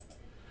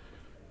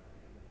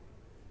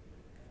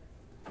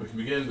We can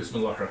begin.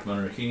 Bismillah ar-Rahman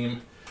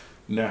ar-Rahim.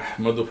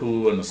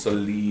 Nahmaduhu wa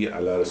nusalli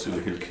ala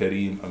rasulihil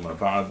kareem. Amma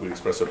ba'd. We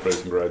express our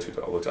praise and gratitude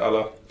to Allah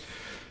Ta'ala.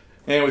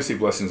 And we seek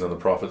blessings on the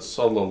Prophet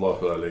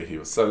Sallallahu Alaihi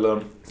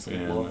Wasallam.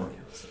 And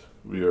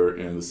we are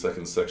in the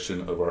second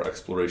section of our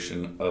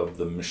exploration of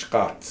the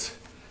Mishkat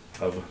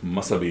of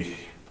al-Masabih.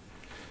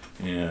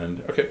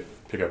 And, okay,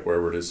 pick up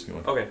wherever it is you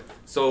want. Okay,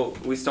 so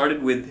we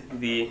started with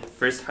the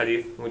first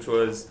hadith, which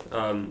was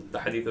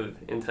the hadith of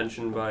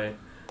intention by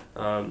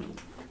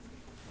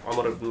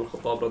Umar ibn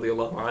al-Khattab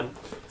radiyallahu anh.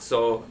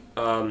 So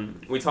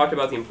we talked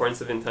about the importance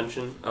of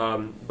intention,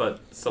 but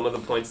some of the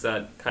points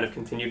that kind of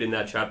continued in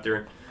that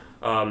chapter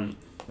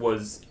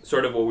was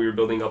sort of what we were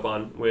building up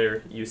on,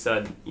 where you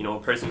said, you know,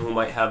 a person who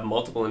might have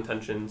multiple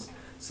intentions,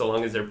 so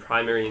long as their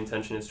primary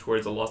intention is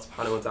towards Allah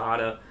subhanahu wa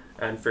ta'ala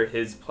and for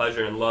His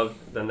pleasure and love,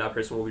 then that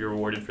person will be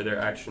rewarded for their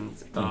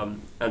actions.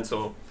 And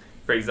so,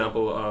 for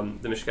example,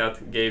 the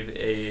Mishkat gave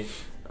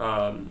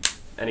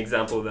an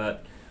example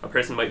that a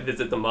person might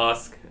visit the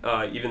mosque,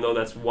 even though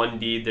that's one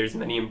deed, there's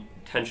many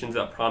intentions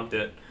that prompt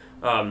it.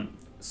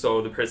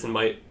 So the person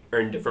might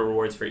earn different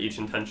rewards for each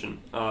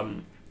intention.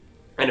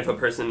 And if a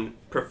person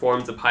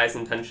performs a pious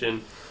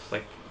intention,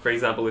 like for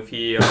example, if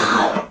he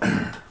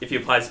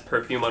applies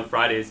perfume on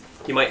Fridays,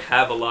 he might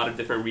have a lot of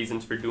different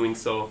reasons for doing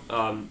so,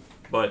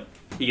 but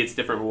he gets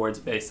different rewards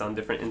based on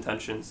different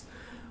intentions.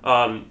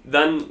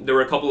 Then there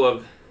were a couple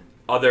of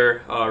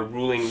other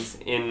rulings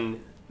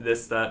in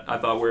this that I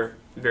thought were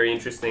very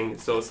interesting.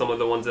 So some of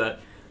the ones that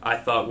I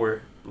thought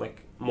were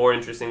like more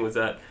interesting was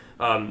that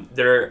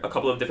there are a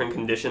couple of different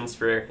conditions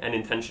for an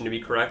intention to be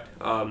correct,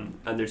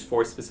 and there's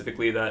 4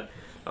 specifically that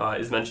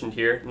is mentioned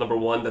here. Number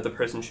 1, that the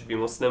person should be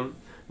Muslim.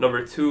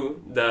 Number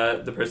 2,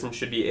 that the person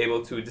should be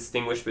able to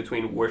distinguish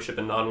between worship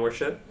and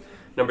non-worship.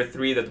 Number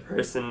 3, that the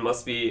person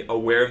must be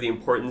aware of the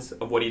importance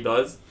of what he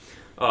does.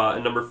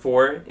 And number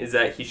 4 is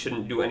that he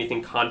shouldn't do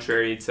anything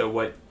contrary to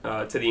what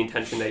to the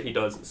intention that he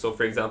does. So,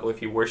 for example, if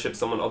he worships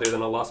someone other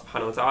than Allah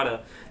subhanahu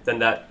wa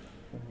ta'ala,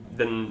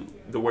 then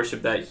the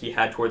worship that he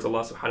had towards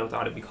Allah subhanahu wa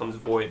ta'ala becomes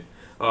void.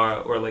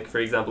 Or like, for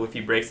example, if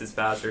he breaks his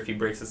fast or if he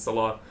breaks his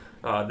salah,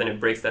 then it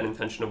breaks that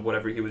intention of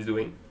whatever he was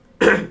doing.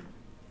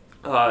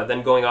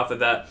 Then going off of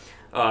that,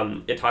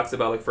 it talks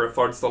about like for a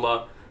fard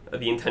salah,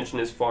 the intention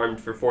is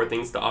formed for 4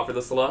 things: to offer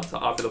the salah, to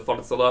offer the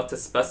fard salah, to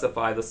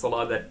specify the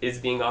salah that is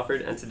being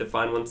offered, and to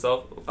define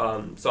oneself.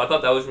 So I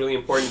thought that was really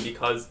important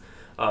because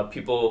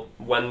people,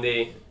 when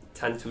they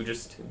tend to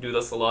just do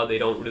the salah, they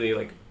don't really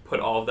like put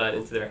all of that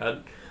into their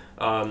head.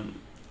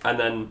 And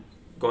then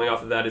going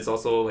off of that is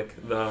also like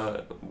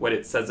what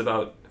it says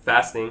about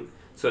fasting.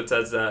 So it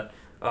says that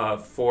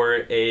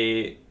for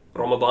a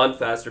Ramadan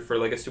fast or for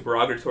like a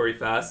supererogatory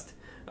fast,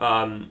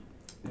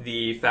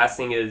 the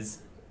fasting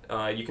is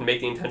you can make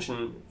the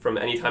intention from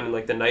any time in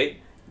like the night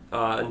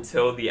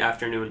until the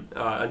afternoon,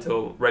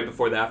 until right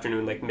before the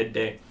afternoon, like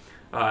midday,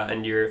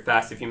 and your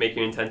fast, if you make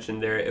your intention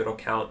there, it'll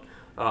count.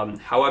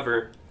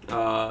 However,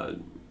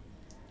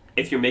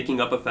 if you're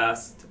making up a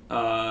fast,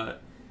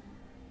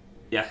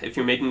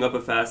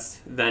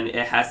 then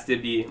it has to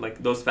be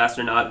like those fasts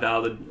are not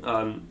valid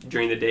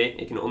during the day.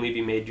 It can only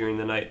be made during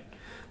the night.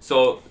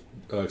 So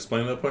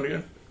explain that point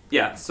again.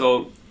 Yeah.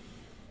 So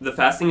the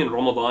fasting in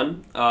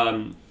Ramadan,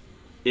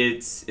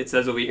 it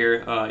says over here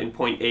in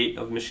point 8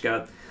 of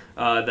Mishkat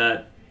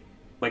that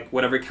like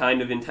whatever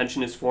kind of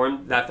intention is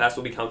formed, that fast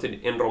will be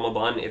counted in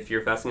Ramadan if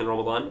you're fasting in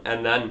Ramadan.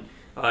 And then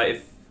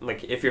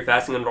if you're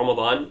fasting in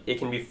Ramadan, it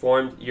can be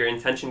formed. Your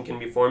intention can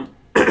be formed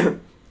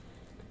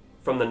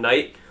from the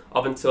night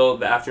up until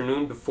the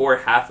afternoon, before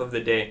half of the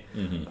day.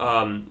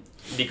 Mm-hmm.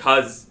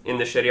 Because in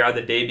the Sharia,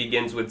 the day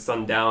begins with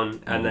sundown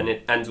and then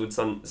it ends with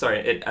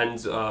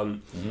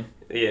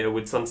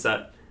with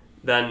sunset.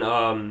 Then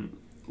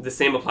the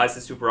same applies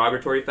to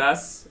supererogatory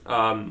fasts.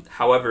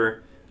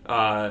 However,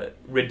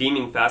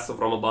 redeeming fasts of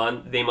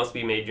Ramadan, they must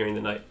be made during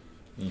the night.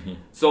 Mm-hmm.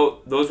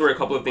 So those were a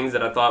couple of things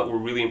that I thought were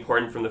really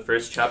important from the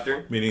first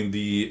chapter. Meaning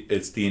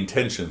it's the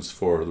intentions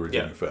for the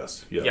redeeming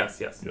fast. Yeah.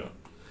 Yes.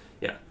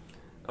 Yeah.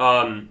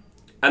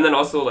 And then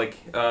also like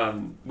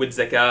with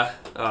zakah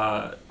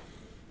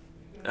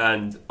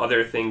and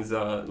other things,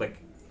 like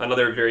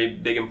another very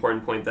big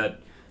important point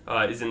that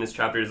is in this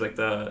chapter is like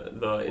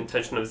the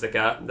intention of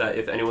zakah, that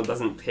if anyone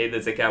doesn't pay the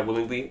zakah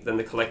willingly, then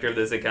the collector of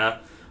the zakah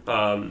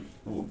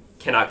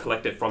cannot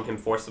collect it from him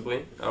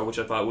forcibly, which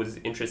I thought was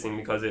interesting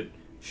because it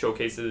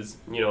showcases,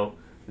 you know,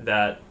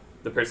 that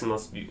the person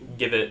must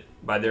give it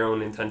by their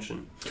own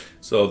intention.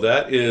 So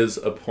that is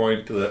a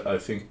point that I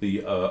think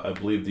I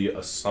believe the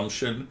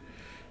assumption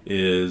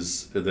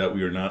is that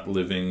we are not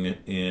living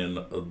in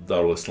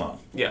Darul Islam.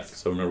 Yes.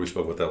 So remember we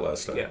spoke about that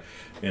last time. Yeah.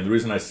 And the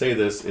reason I say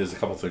this is a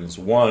couple things.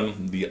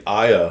 One, the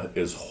ayah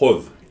is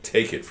khudh,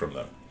 take it from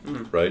them,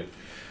 right?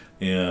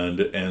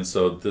 And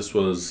so this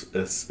was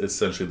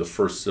essentially the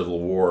first civil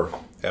war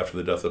after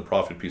the death of the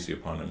Prophet, peace be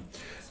upon him.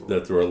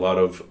 That there were a lot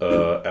of,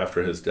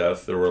 after his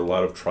death, there were a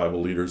lot of tribal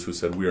leaders who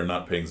said, we are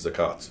not paying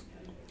zakat.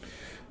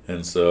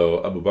 And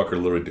so Abu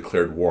Bakr literally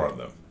declared war on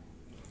them.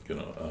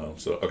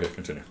 So okay,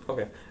 continue.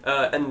 Okay.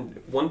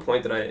 And one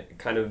point that I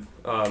kind of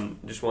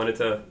just wanted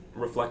to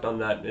reflect on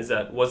that is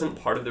that wasn't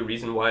part of the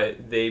reason why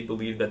they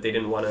believed that they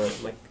didn't want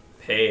to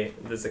pay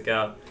the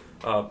zakah.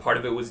 Part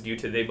of it was due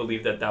to they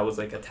believed that was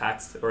a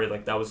tax, or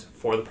that was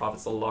for the Prophet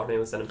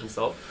ﷺ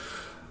himself.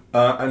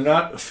 I'm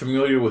not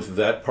familiar with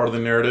that part of the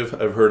narrative.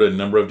 I've heard a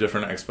number of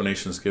different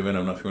explanations given.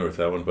 I'm not familiar with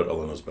that one, but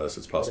Allah knows best.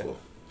 It's possible.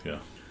 Okay.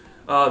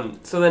 Yeah.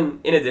 So then,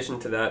 in addition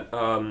to that,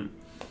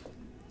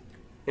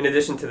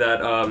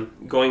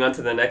 going on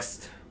to the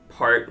next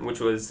part, which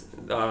was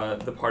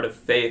the part of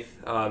faith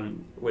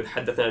with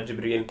Haddathana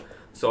Jibreel.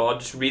 So I'll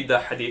just read the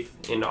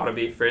hadith in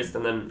Arabic first,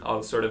 and then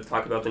I'll sort of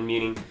talk about the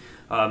meaning.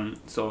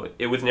 So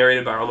it was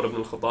narrated by Umar ibn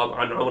al-Khattab.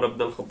 عن عمر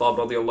بن الخطاب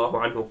رضي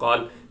الله عنه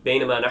قال: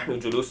 بينما نحن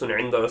جلوس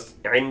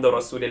عند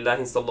رسول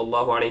الله صلى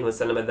الله عليه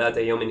وسلم ذات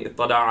يوم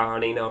اطلع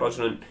علينا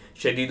رجل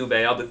شديد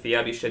بياض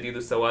الثياب شديد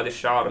سواد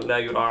الشعر لا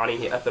يرى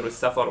عليه أثر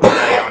السفر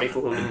ولا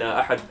يعرفه منا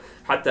أحد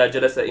حتى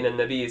جلس إلى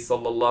النبي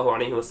صلى الله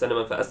عليه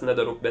وسلم فأسند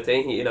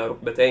ركبتيه إلى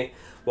ركبتيه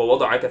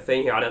ووضع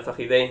كفيه على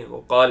فخذيه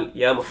وقال: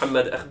 يا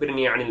محمد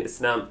أخبرني عن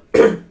الإسلام.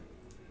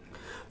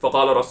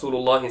 فقال رسول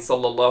الله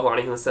صلى الله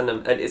عليه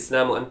وسلم: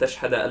 الإسلام أن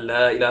تشهد أن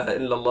لا إله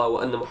إلا الله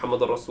وأن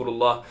محمد رسول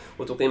الله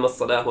وتقيم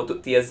الصلاة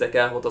وتؤتي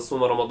الزكاة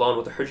وتصوم رمضان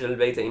وتحج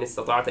البيت إن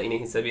استطعت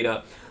إليه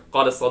سبيلا.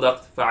 قال: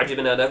 صدقت.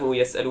 فعجبنا له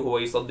يسأله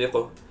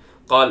ويصدقه.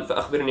 قال: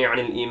 فأخبرني عن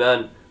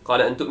الإيمان.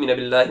 قال: أن تؤمن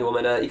بالله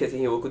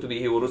وملائكته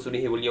وكتبه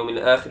ورسله واليوم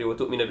الآخر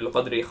وتؤمن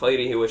بالقدر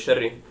خيره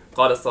وشره.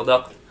 قال: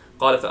 صدقت.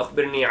 قال: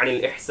 فأخبرني عن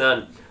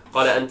الإحسان.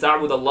 قال: أن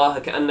تعبد الله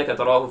كأنك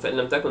تراه فإن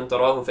لم تكن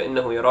تراه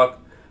فإنه يراك.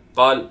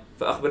 قال: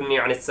 فأخبرني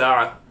عن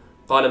الساعة.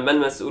 قال: ما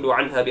المسؤول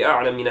عنها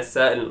بأعلم من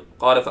السائل.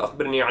 قال: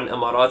 فأخبرني عن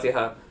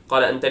أماراتها.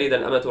 قال: أن تلد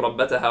الأمة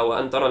ربتها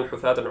وأن ترى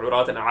الحفاة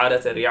العراة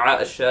العالة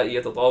رعاء الشاء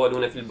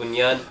يتطاولون في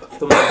البنيان.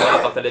 ثم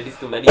انطلق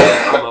فلبثت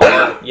مليا ثم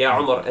قال: يا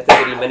عمر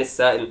أتدري من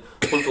السائل؟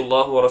 قلت: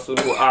 الله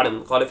ورسوله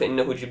أعلم. قال: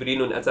 فإنه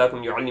جبريل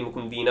أتاكم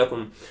يعلمكم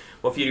دينكم.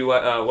 وفي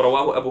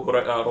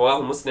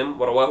رواه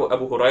مسلم ورواه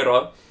أبو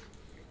هريرة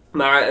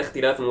مع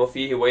اختلاف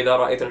وفيه: وإذا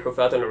رأيت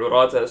الحفاة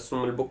العراة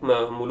السم البكم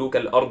ملوك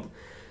الأرض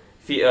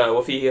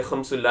وفيه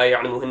 5 لا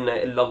يعلمهن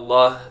إلا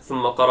الله.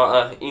 ثم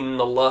قرأ: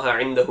 إن الله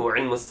عنده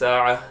علم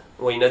الساعة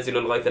وينزل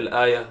الغيث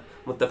الآية.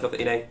 متفق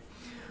إليه.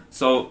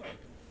 So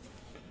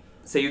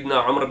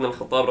Sayyidina Umar ibn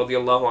al-Khattab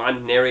radiyallahu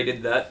anhu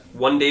narrated that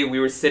one day we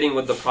were sitting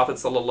with the Prophet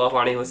sallallahu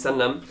alaihi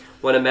wasallam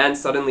when a man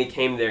suddenly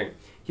came there.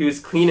 He was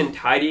clean and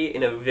tidy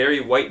in a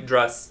very white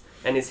dress,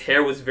 and his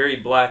hair was very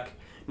black.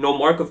 No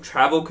mark of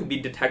travel could be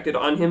detected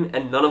on him,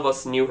 and none of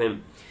us knew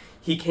him.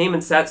 He came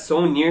and sat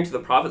so near to the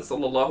Prophet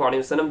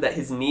ﷺ that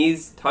his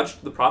knees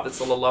touched the Prophet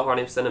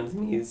ﷺ's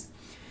knees.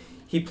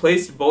 He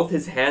placed both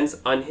his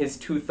hands on his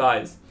 2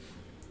 thighs.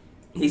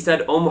 He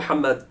said, "O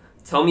Muhammad,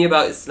 tell me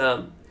about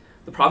Islam."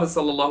 The Prophet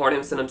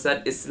ﷺ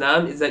said,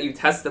 "Islam is that you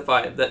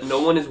testify that no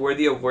one is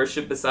worthy of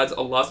worship besides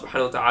Allah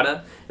subhanahu wa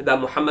ta'ala, and that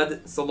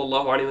Muhammad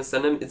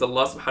ﷺ is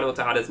Allah subhanahu wa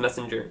ta'ala's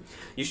messenger.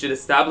 You should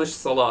establish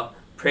salah,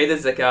 pray the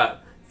zakah,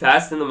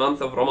 fast in the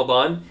month of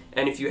Ramadan,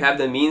 and if you have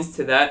the means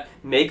to that,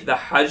 make the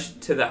hajj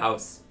to the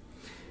house."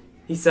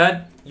 He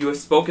said, "You have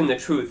spoken the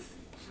truth."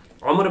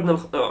 Umar ibn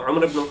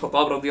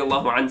al-Khattab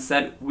radiyallahu anhu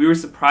said, "We were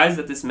surprised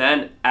at this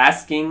man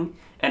asking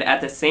and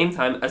at the same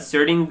time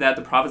asserting that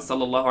the Prophet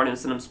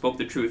ﷺ spoke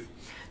the truth.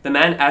 The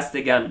man asked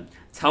again,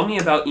 "Tell me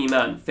about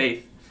Iman,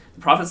 faith."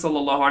 The Prophet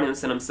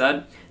ﷺ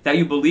said, "That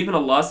you believe in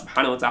Allah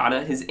subhanahu wa ta'ala,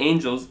 His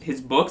angels,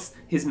 His books,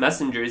 His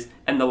messengers,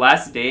 and the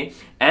last day,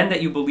 and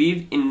that you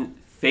believe in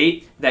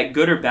fate, that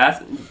good or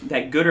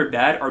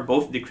bad are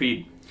both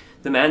decreed."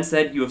 The man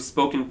said, "You have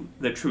spoken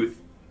the truth."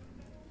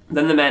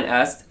 Then the man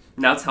asked,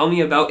 "Now tell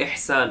me about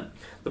ihsan."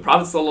 The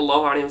Prophet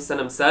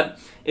ﷺ said,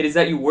 "It is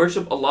that you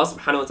worship Allah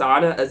subhanahu wa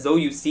ta'ala as though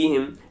you see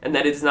Him, and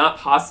that it is not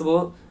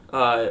possible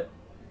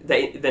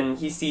then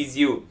He sees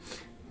you."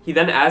 He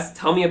then asked,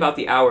 "Tell me about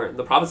the hour."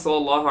 The Prophet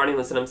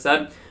ﷺ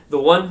said, "The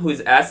one who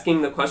is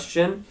asking the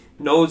question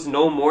knows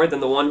no more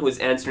than the one who is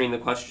answering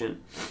the question."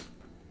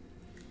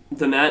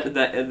 The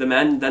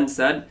man then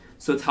said,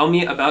 "So tell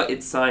me about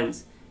its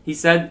signs." He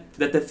said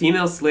that the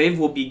female slave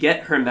will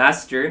beget her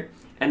master,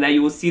 and that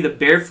you will see the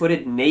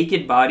barefooted,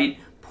 naked-bodied,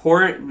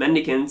 poor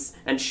mendicants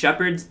and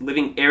shepherds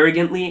living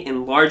arrogantly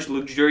in large,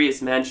 luxurious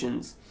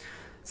mansions.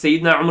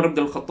 Sayyidina Umar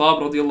ibn al-Khattab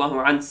radiyallahu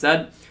anhu said,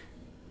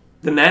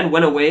 "The man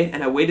went away,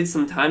 and I waited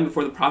some time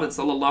before the Prophet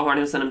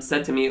ﷺ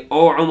said to me,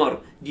 'O Umar,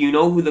 do you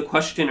know who the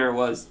questioner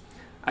was?'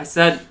 I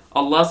said,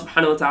 'Allah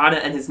subhanahu wa ta'ala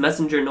and His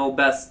messenger know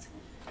best.'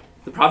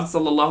 The Prophet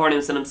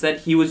ﷺ said,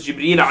 'He was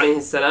Jibreel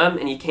alayhi salam,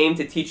 and he came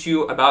to teach you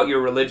about your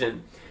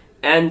religion.'"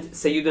 And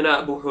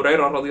Sayyidina Abu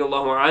Hurairah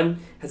radiyallahu anhu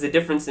has a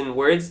difference in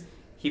words.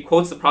 He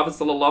quotes the Prophet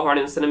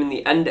ﷺ in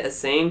the end as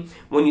saying,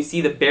 "When you see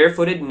the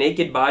barefooted,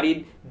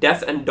 naked-bodied,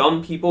 deaf and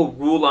dumb people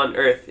rule on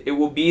earth, it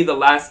will be the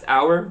last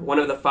hour, one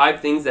of the 5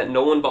 things that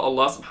no one but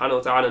Allah subhanahu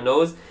wa ta'ala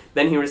knows."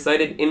 Then he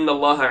recited, "Inna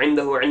Allah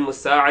indahu ilmu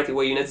sa'ati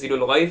wa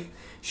yunazzilu al-ghayth."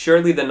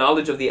 Surely the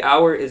knowledge of the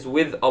hour is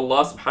with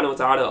Allah subhanahu wa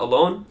ta'ala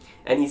alone,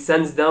 and He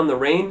sends down the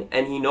rain,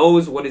 and He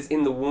knows what is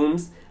in the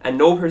wombs, and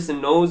no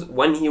person knows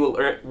when he will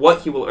earn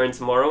what he will earn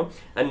tomorrow,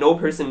 and no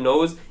person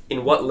knows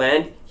in what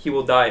land he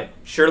will die.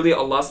 Surely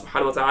Allah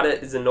subhanahu wa ta'ala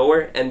is the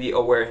knower and the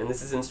aware. And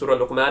this is in Surah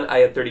Luqman,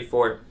 ayah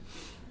 34.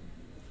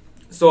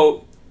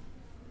 So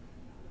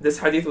this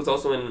hadith was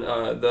also in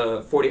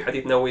the 40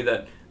 hadith Nawawi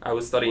that I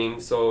was studying,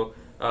 so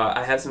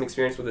I have some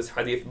experience with this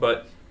hadith,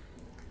 but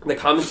the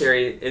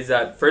commentary is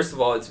that, first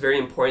of all, it's very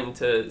important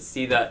to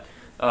see that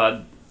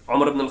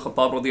Umar ibn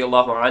al-Khattab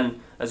radiallahu anh,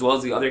 as well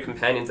as the other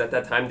companions at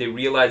that time, they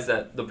realized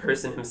that the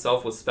person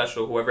himself was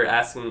special,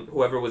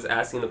 whoever was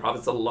asking the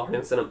Prophet sallallahu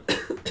alaihi wasallam.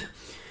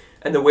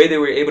 And the way they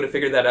were able to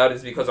figure that out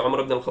is because Umar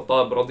ibn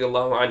al-Khattab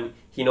radiallahu anh,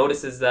 he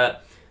notices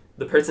that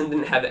the person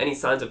didn't have any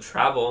signs of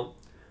travel,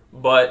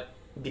 but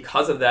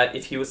because of that,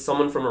 if he was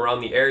someone from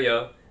around the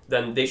area,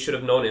 then they should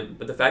have known him.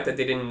 But the fact that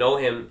they didn't know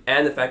him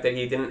and the fact that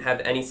he didn't have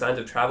any signs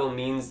of travel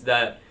means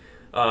that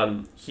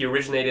he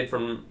originated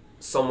from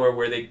somewhere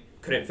where they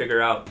couldn't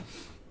figure out.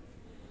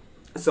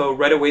 So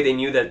right away they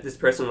knew that this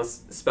person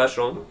was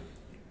special.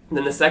 And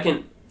then the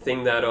second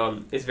thing that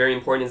is very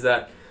important is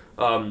that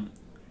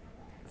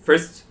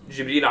first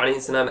Jibreel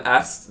alayhi salam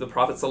asks the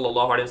Prophet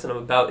sallallahu alaihi wasallam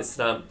about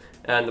Islam,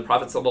 and the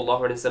Prophet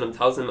sallallahu alaihi wasallam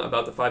tells him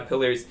about the 5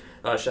 pillars,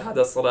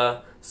 shahada,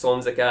 salah,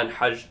 Sawm, zakah, and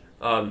hajj,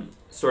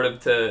 sort of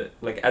to,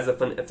 like, as a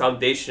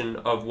foundation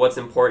of what's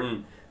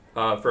important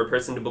for a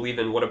person to believe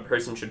in, what a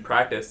person should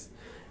practice.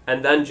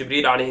 And then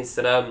Jibreel alayhi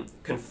salam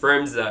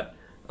confirms that.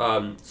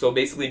 So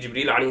basically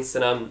Jibreel alayhi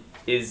salam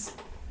is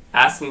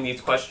asking these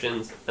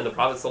questions, and the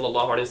Prophet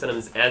sallallahu alaihi wasallam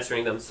is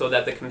answering them, so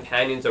that the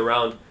companions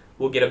around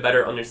will get a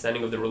better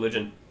understanding of the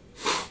religion.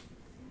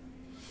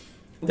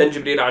 Then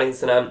Jibreel alayhi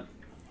salam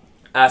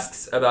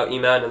asks about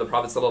Iman, and the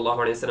Prophet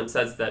ﷺ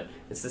says that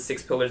it's the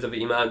 6 pillars of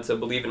Iman: to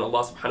believe in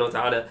Allah subhanahu wa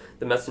ta'ala,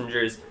 the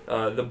messengers,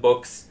 the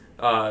books,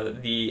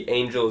 the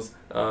angels,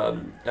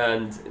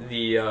 and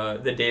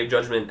the Day of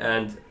Judgment,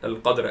 and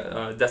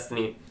al-Qadr,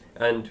 destiny.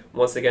 And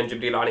once again,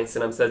 Jibreel alayhi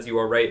salam says, you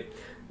are right.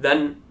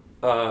 Then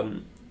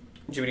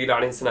Jibreel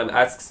alayhi salam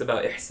asks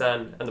about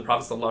Ihsan, and the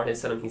Prophet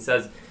ﷺ, he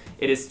says,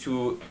 it is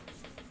to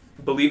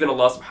believe in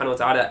Allah subhanahu wa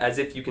ta'ala as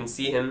if you can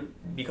see Him,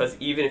 because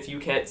even if you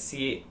can't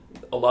see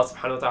Allah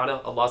subhanahu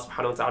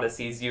wa ta'ala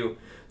sees you.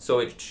 So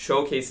it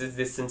showcases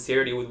this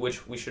sincerity with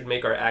which we should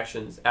make our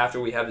actions after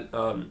we have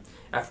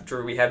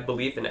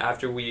belief, and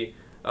after we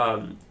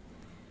have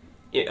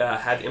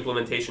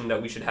implementation,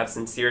 that we should have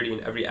sincerity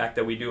in every act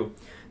that we do.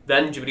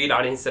 Then Jibreel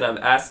alayhi salam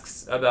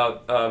asks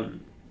about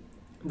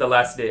the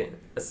last day,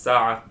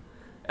 as-sa'ah,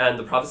 and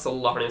the Prophet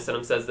sallallahu alaihi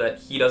wasallam says that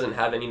he doesn't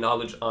have any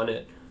knowledge on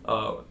it.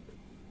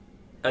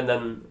 And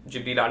then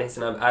Jibreel alayhi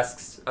salam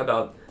asks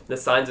about the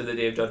signs of the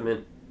Day of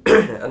Judgment,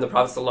 and the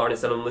Prophet sallallahu alaihi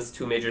wasallam lists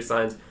 2 major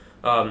signs.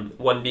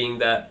 One being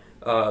that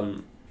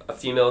a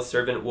female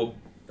servant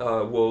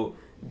will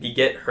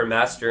beget her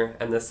master,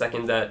 and the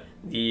second that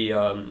the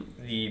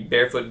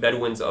barefoot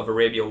Bedouins of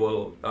Arabia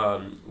will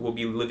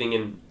be living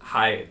in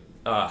high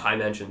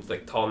mansions,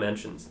 like tall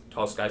mansions,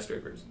 tall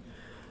skyscrapers.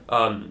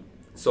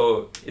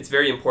 So it's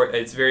very important.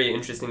 It's very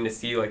interesting to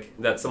see, like,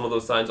 that some of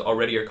those signs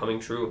already are coming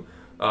true,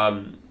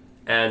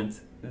 and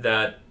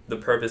that the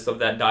purpose of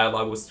that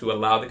dialogue was to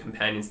allow the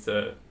companions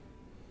to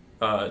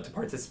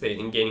participate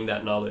in gaining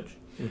that knowledge.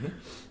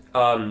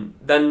 Mm-hmm.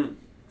 Then,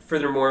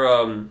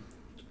 furthermore,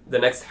 the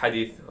next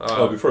hadith.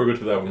 Before we go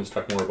to that one, let's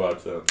talk more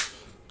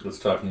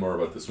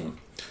about this one.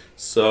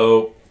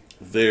 So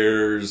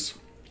there's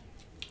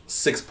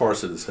 6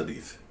 parts of this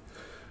hadith.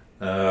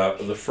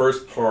 The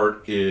first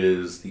part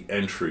is the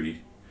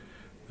entry.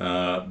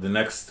 The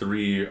next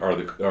 3 are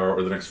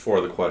the next 4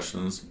 are the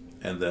questions,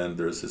 and then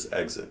there's his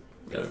exit.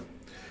 Okay?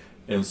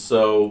 And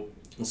so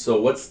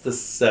what's the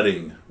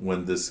setting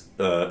when this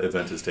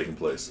event is taking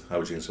place? How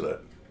would you answer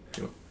that?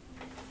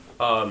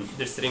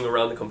 They're sitting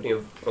around the company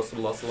of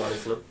Rasulullah sallallahu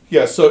alaihi wasallam.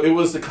 Yeah, so it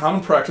was the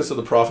common practice of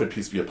the Prophet,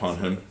 peace be upon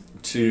him,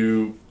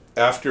 to,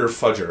 after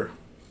Fajr,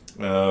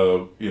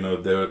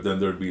 then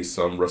there'd be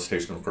some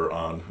recitation of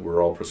Quran.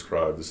 We're all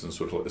prescribed, this is in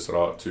Surah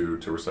Al-Isra,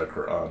 to recite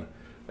Quran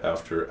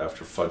after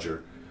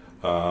Fajr.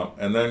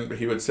 And then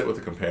he would sit with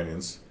the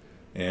companions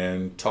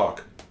and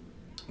talk,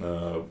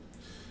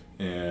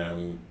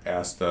 and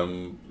ask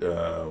them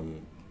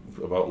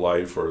about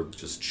life, or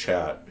just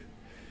chat.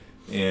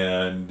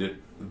 And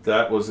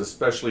that was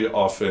especially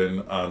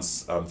often on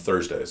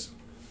Thursdays,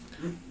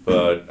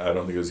 but I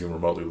don't think it was even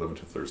remotely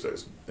limited to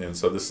Thursdays. And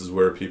so this is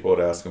where people would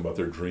ask him about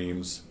their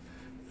dreams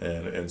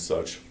and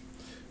such,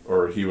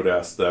 or he would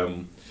ask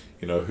them,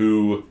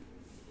 who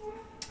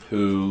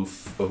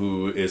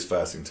is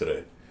fasting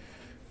today?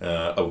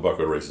 Abu Bakr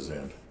would raise his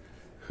hand.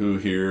 Who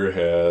here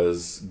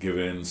has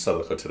given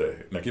sadaqah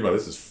today? Now keep in mind,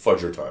 this is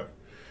Fajr time,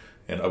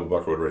 and Abu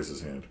Bakr would raise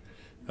his hand.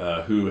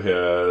 Who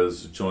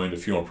has joined a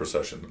funeral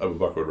procession? Abu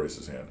Bakr would raise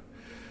his hand.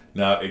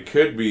 Now, it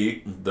could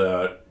be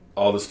that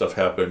all this stuff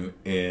happened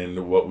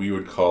in what we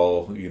would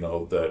call,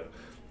 that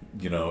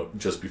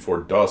just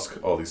before dusk,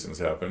 all these things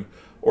happen.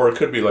 Or it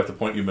could be like the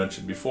point you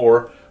mentioned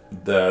before,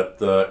 that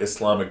the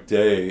Islamic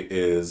day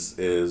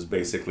is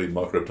basically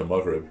Maghrib to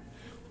Maghrib.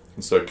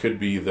 And so it could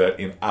be that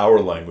in our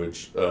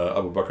language,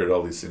 Abu Bakr did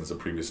all these things the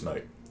previous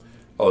night.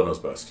 Allah knows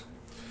best.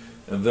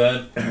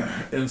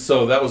 And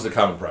so that was the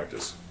common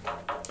practice.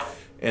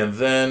 And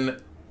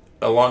then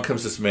along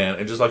comes this man,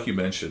 and just like you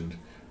mentioned,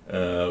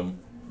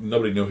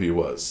 nobody knew who he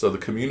was. So the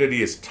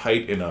community is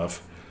tight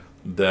enough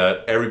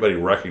that everybody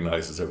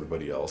recognizes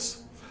everybody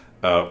else.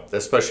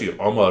 Especially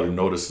Omar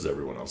notices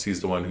everyone else.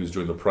 He's the one who's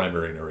doing the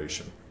primary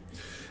narration.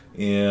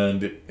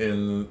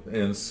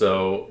 And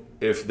so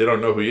if they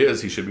don't know who he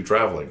is, he should be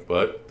traveling.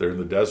 But they're in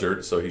the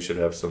desert, so he should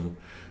have some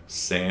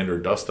sand or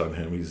dust on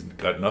him. He's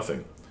got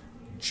nothing.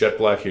 Jet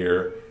black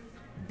hair,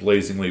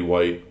 blazingly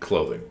white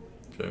clothing.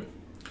 Okay.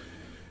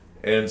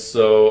 And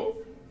so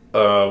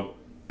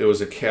it was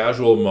a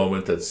casual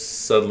moment that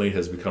suddenly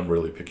has become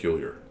really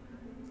peculiar.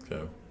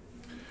 Okay.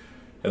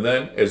 And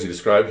then, as you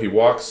described, he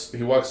walks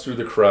through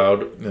the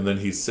crowd, and then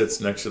he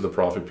sits next to the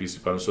Prophet, peace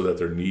be upon him, so that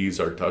their knees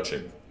are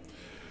touching.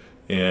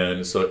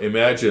 And so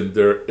imagine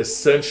they're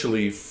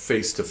essentially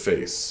face to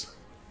face.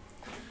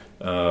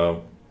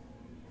 And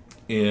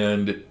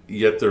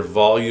yet their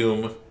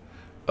volume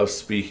of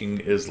speaking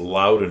is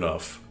loud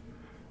enough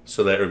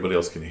so that everybody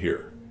else can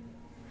hear.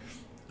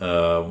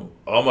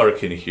 Omar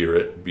can hear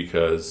it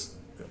because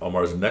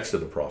Omar is next to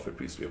the Prophet,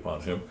 peace be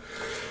upon him.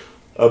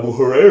 Abu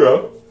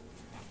Huraira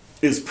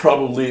is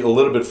probably a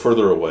little bit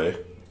further away.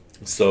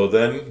 So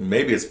then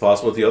maybe it's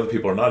possible that the other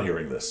people are not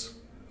hearing this.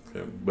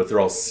 Okay? But they're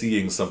all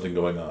seeing something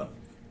going on.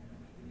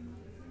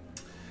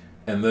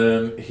 And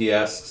then he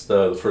asks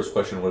the first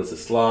question, what is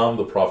Islam?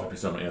 The Prophet,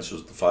 peace be upon him,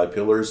 answers the 5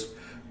 pillars.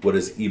 What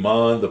is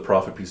Iman? The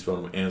Prophet, peace be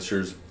upon him,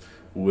 answers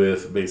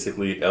with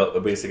basically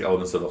basic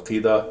elements of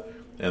Aqidah.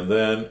 And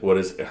then what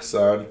is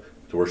Ihsan?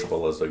 To worship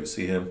Allah as though you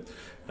see Him,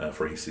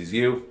 for He sees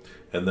you.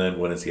 And then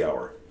when is the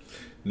hour?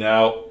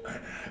 Now,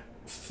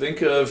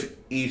 think of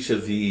each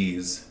of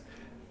these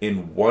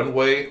in one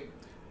way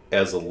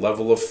as a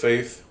level of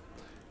faith,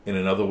 in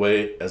another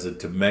way as a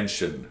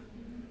dimension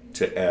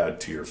to add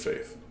to your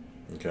faith.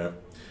 Okay?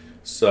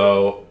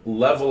 So,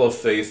 level of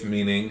faith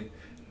meaning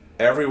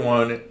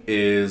everyone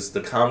is,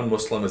 the common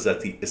Muslim is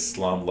at the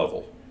Islam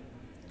level.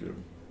 Good.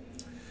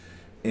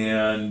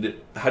 And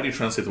how do you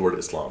translate the word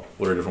Islam?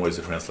 What are different ways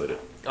to translate it?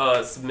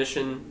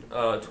 Submission to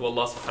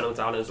Allah subhanahu wa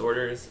ta'ala's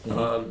orders,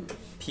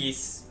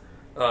 peace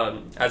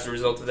as a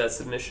result of that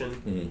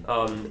submission,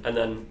 and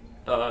then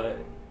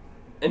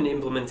an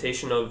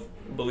implementation of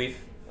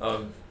belief.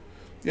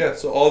 Yeah,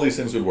 so all these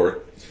things would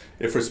work.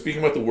 If we're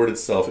speaking about the word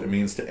itself, it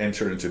means to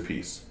enter into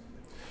peace.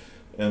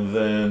 And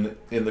then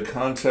in the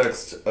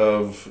context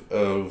of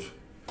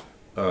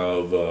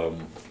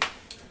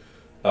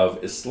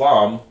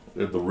Islam,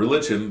 the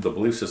religion, the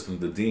belief system,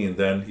 the deen,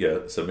 then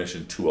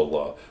submission to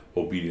Allah,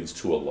 obedience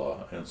to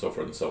Allah, and so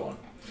forth and so on.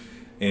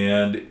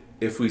 And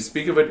if we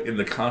speak of it in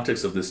the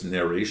context of this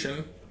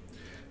narration,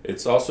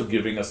 it's also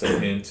giving us a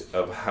hint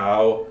of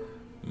how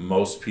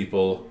most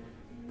people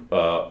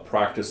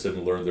practice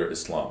and learn their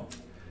Islam.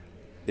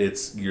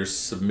 It's you're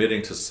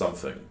submitting to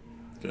something,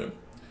 okay?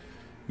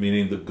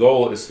 Meaning the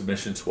goal is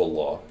submission to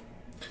Allah,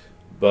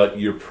 but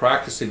you're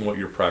practicing what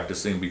you're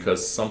practicing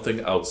because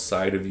something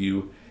outside of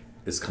you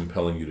is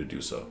compelling you to do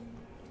so.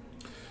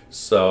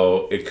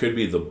 So it could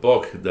be the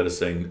book that is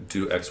saying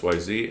do X, Y,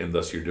 Z, and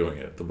thus you're doing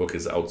it. The book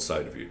is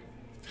outside of you.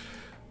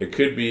 It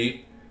could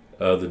be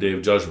the Day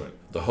of Judgment.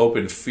 The hope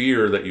and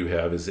fear that you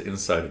have is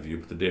inside of you,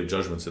 but the Day of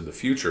Judgment's in the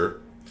future.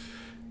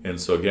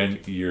 And so again,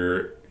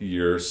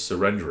 you're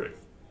surrendering.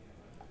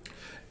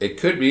 It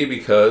could be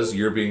because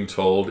you're being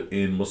told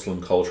in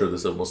Muslim culture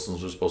this is what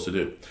Muslims are supposed to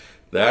do.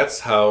 That's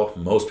how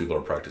most people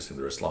are practicing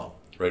their Islam,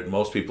 right?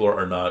 Most people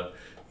are not,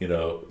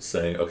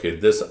 saying, okay,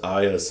 this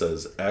ayah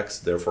says X,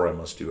 therefore I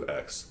must do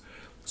X.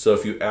 So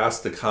if you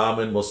ask the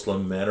common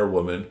Muslim man or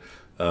woman,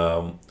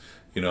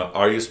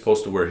 are you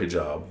supposed to wear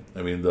hijab?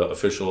 I mean, the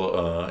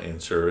official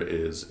answer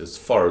is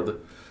fard,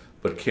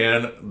 but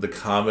can the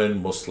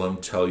common Muslim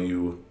tell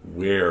you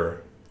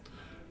where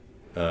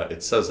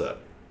it says that?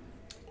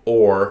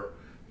 Or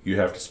you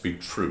have to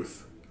speak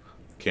truth.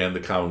 Can the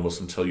common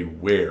Muslim tell you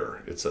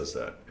where it says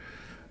that?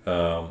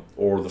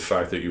 Or the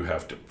fact that you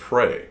have to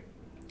pray.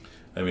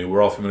 I mean,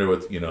 we're all familiar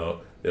with,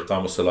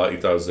 Iqam as-salah,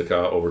 ita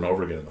zakah over and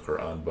over again in the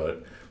Quran,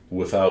 but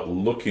without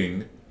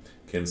looking,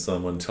 can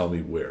someone tell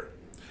me where?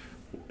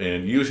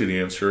 And usually the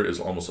answer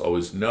is almost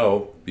always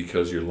no,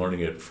 because you're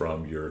learning it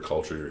from your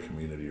culture, your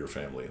community, your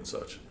family, and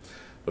such.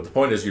 But the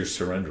point is you're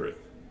surrendering.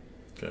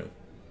 Okay.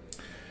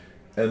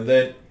 And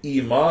then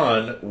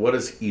Iman, what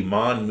does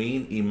Iman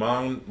mean?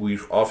 Iman, we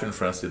often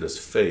translate as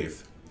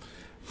faith.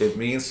 It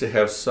means to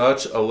have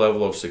such a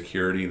level of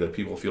security that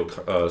people feel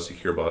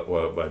secure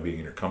by being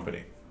in your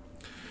company.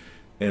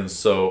 And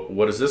so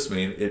what does this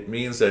mean? It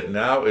means that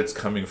now it's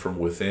coming from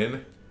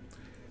within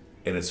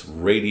and it's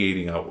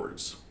radiating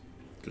outwards.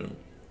 Okay.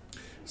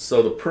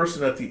 So the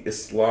person at the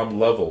Islam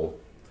level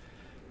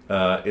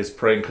is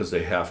praying because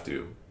they have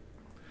to.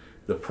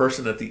 The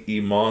person at the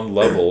Iman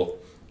level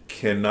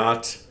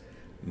cannot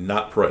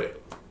not pray.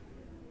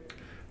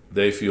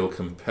 They feel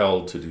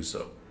compelled to do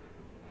so.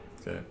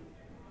 Okay.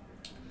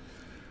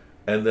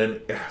 And then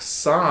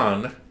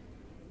ihsan,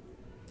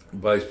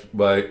 by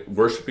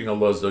worshiping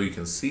Allah as though you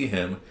can see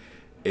Him,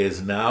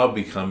 is now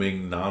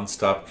becoming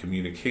non-stop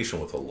communication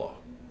with Allah.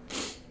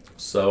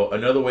 So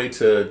another way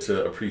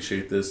to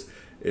appreciate this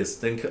is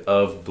think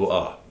of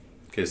dua,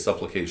 okay,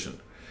 supplication.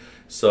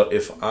 So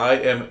if I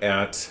am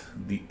at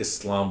the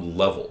Islam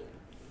level,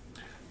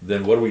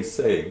 then what are we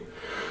saying?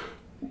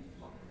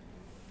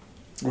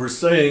 We're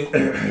saying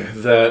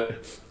that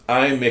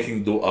I'm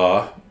making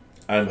dua,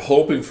 I'm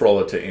hoping for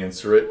Allah to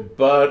answer it,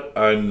 but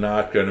I'm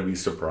not going to be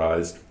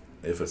surprised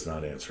if it's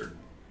not answered.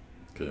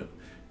 Okay.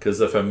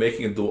 Because if I'm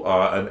making a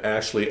dua, I'm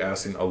actually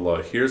asking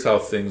Allah, here's how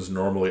things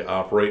normally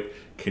operate.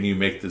 Can you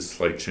make this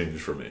slight change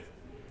for me?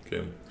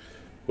 Okay.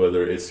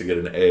 Whether it's to get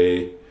an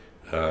A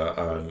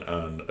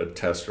on a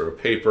test or a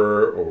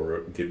paper,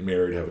 or get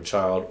married, have a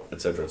child,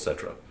 etc.,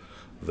 etc.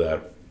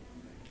 That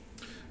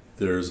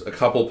there's a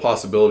couple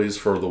possibilities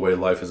for the way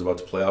life is about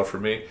to play out for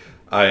me.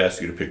 I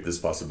ask you to pick this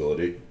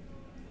possibility.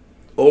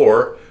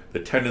 Or the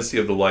tendency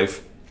of the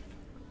life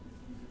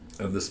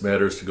and this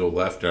matter is to go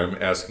left, and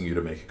I'm asking you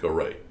to make it go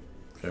right.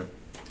 Okay.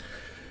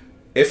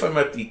 If I'm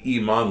at the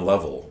Iman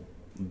level,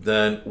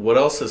 then what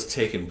else has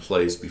taken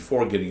place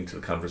before getting into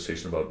the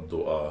conversation about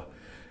dua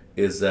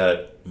is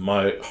that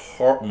I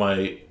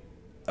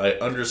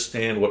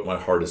understand what my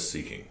heart is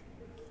seeking.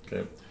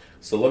 Okay.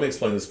 So let me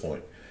explain this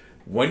point.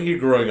 When you're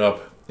growing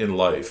up in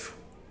life,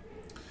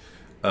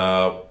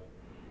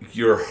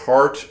 your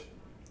heart,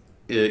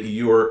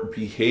 your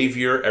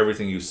behavior,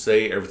 everything you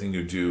say, everything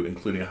you do,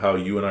 including how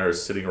you and I are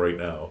sitting right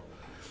now,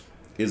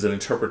 is an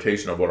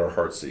interpretation of what our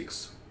heart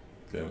seeks.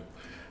 Okay?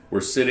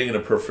 We're sitting in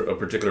a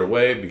particular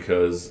way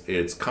because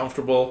it's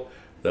comfortable.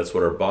 That's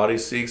what our body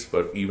seeks,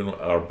 but even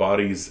our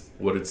body's,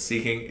 what it's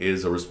seeking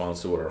is a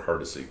response to what our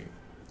heart is seeking.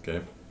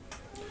 Okay?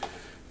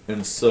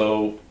 And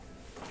so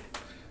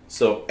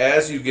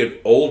as you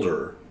get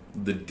older,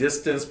 the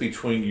distance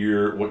between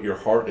what your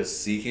heart is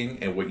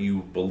seeking and what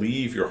you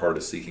believe your heart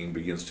is seeking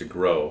begins to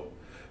grow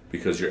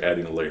because you're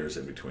adding layers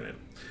in between it.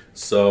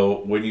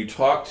 So when you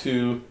talk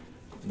to,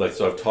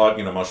 so I've taught,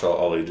 mashallah,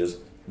 all ages.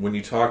 When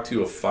you talk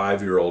to a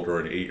 5-year-old or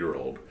an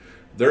 8-year-old,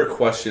 their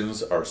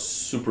questions are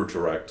super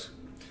direct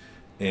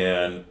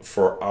and,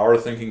 for our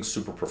thinking,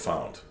 super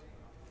profound.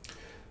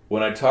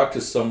 When I talk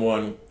to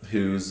someone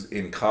who's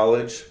in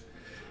college,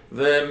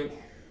 then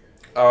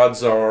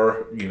odds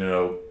are,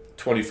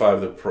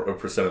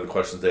 25% of the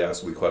questions they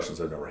ask will be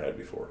questions I've never had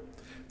before.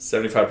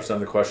 75% of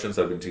the questions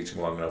I've been teaching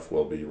long enough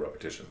will be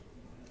repetition.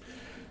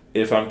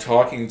 If I'm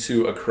talking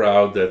to a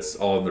crowd that's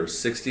all in their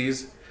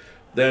 60s,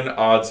 then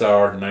odds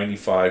are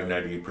 95,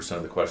 98%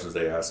 of the questions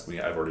they ask me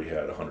I've already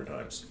had 100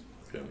 times.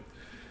 Okay?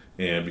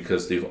 And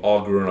because they've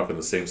all grown up in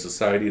the same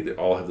society, they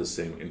all have the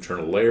same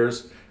internal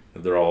layers,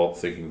 and they're all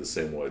thinking the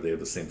same way. They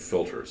have the same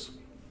filters.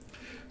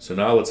 So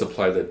now let's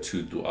apply that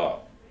to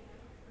dua.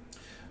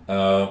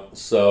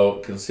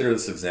 So consider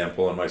this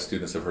example, and my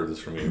students have heard this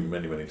from me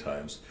many, many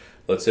times.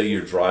 Let's say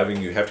you're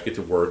driving, you have to get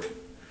to work,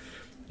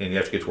 and you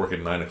have to get to work at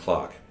 9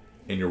 o'clock,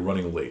 and you're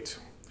running late.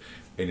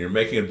 And you're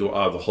making a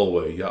dua the whole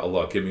way. Ya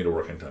Allah, get me to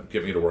work on time.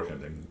 Get me to work on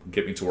time.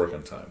 Get me to work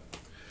on time.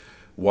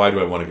 Why do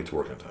I want to get to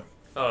work on time?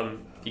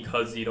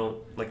 Because you don't,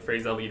 for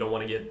example, you don't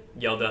want to get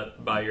yelled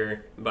at by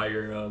your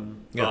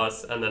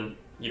boss, and then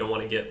you don't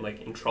want to get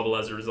in trouble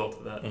as a result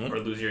of that, or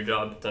lose your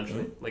job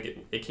potentially.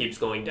 It keeps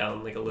going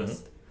down like a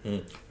list.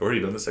 Have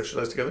already done this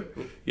exercise together?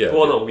 Yeah.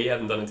 Well, no, we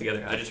haven't done it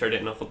together. I just heard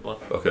it in a football.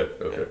 Okay.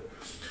 Yeah. It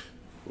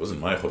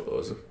wasn't my khutbah,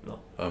 was it? No.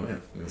 Oh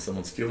man,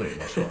 someone's stealing it,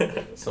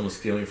 mashallah. Someone's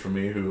stealing from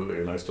me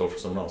and I stole from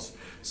someone else.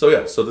 So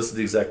this is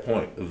the exact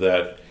point,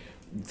 that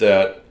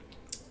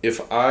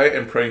if I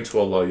am praying to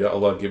Allah, Ya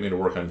Allah, get me to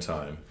work on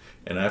time,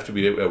 and I have to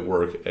be at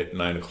work at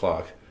 9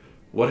 o'clock,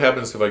 what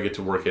happens if I get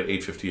to work at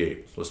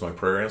 8:58? Was my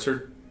prayer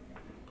answered?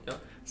 Yeah.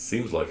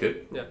 Seems like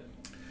it. Yeah.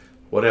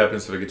 What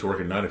happens if I get to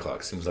work at 9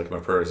 o'clock? Seems like my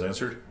prayer is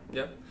answered.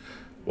 Yeah.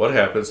 What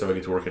happens if I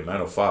get to work at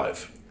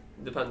 9:05?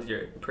 Depends.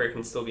 Your prayer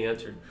can still be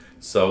answered.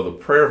 So the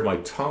prayer of my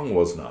tongue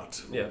was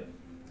not. Yeah.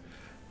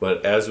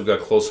 But as we got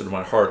closer to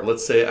my heart,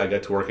 let's say I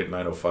got to work at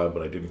 9:05,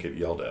 but I didn't get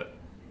yelled at.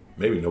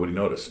 Maybe nobody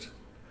noticed.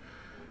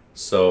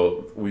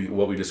 So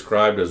what we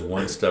described as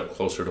one step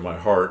closer to my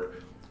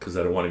heart, because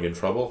I don't want to get in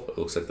trouble, it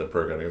looks like that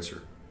prayer got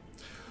answered.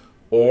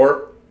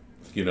 Or,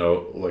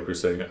 like we're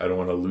saying, I don't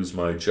want to lose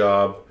my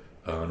job,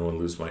 I don't want to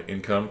lose my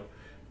income.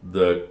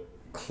 The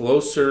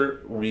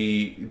closer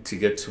to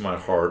get to my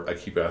heart, I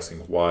keep asking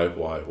why.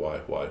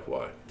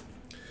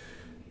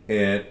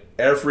 And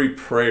every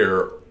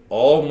prayer,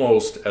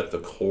 almost at the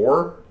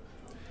core,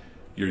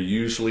 you're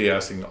usually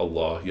asking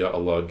Allah, Ya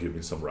Allah, give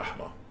me some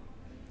rahmah.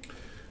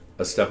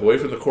 A step away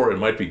from the core, it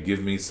might be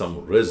give me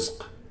some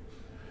rizq,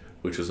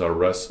 which is our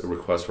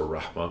request for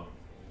rahmah.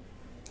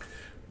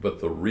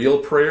 But the real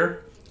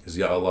prayer is,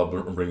 Ya Allah,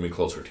 bring me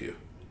closer to you.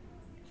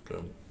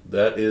 Okay?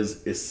 That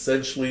is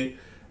essentially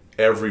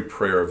every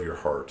prayer of your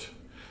heart,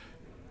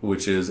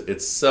 which is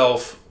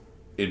itself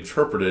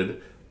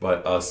interpreted by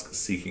us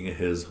seeking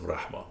His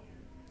rahmah,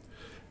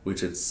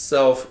 which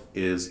itself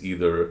is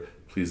either,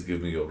 please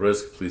give me your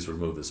rizq, please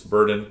remove this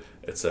burden,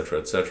 etc.,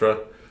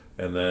 etc.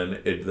 And then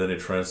it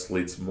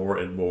translates more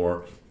and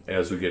more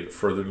as we get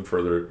further and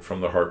further from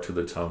the heart to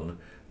the tongue,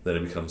 then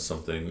it becomes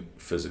something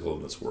physical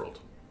in this world.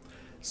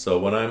 So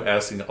when I'm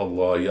asking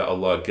Allah, Ya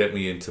Allah, get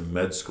me into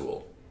med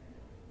school,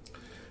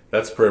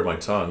 that's prayer of my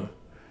tongue,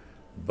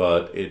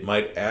 but it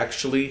might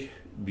actually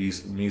be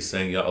me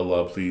saying, Ya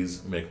Allah,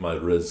 please make my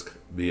rizq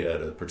be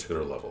at a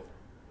particular level,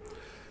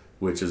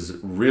 which is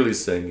really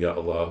saying, Ya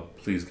Allah,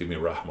 please give me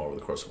rahmah over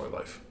the course of my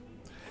life.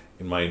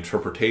 And my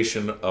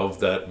interpretation of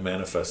that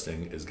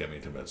manifesting is get me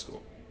into med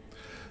school.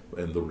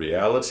 And the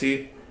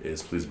reality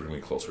is, please bring me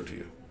closer to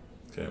you.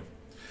 Okay.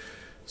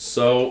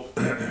 So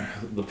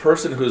the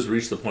person who has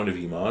reached the point of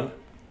Iman,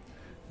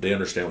 they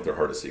understand what their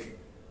heart is seeking.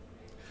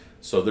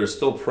 So they're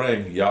still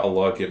praying, Ya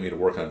Allah, get me to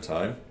work on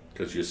time,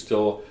 because you're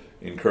still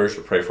encouraged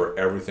to pray for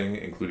everything,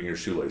 including your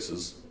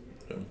shoelaces.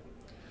 Okay.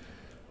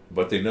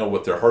 But they know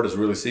what their heart is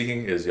really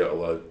seeking is, Ya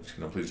Allah,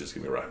 please just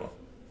give me rahmah.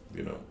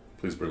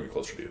 Please bring me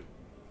closer to you.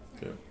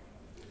 Okay.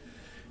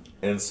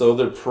 And so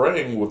they're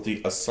praying with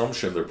the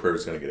assumption their prayer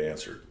is going to get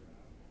answered.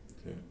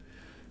 Okay.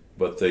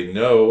 But they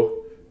know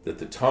that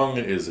the tongue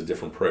is a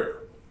different prayer.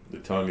 The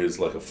tongue is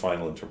like a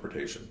final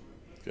interpretation.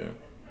 Okay.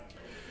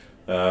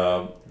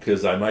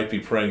 Because I might be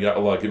praying, Ya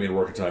Allah, give me to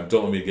work on time.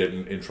 Don't let me get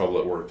in trouble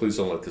at work. Please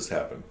don't let this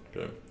happen.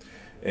 Okay.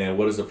 And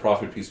what does the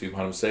Prophet, peace be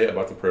upon him, say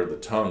about the prayer of the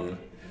tongue?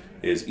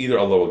 Is either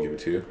Allah will give it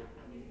to you,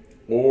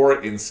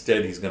 or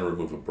instead He's going to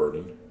remove a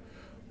burden,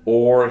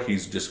 or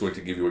He's just going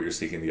to give you what you're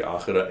seeking in the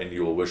akhirah, and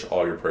you will wish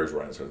all your prayers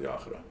were answered in the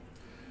akhirah.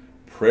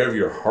 Prayer of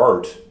your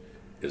heart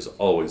is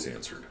always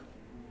answered.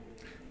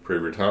 Prayer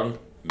of your tongue,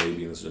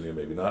 maybe in this dunya,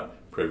 maybe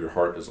not. Prayer of your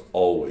heart is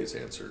always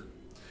answered.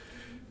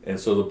 And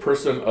so the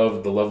person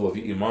of the level of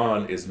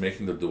Iman is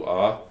making the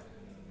dua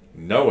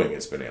knowing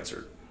it's been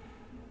answered.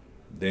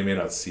 They may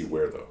not see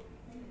where though.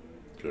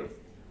 Okay.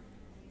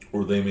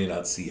 Or they may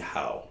not see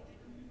how.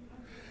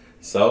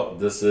 So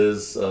this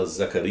is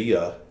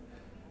Zechariah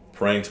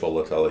praying to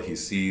Allah Ta'ala. He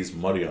sees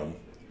Maryam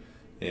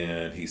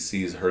and he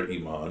sees her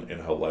Iman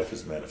and how life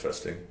is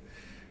manifesting.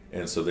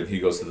 And so then he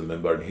goes to the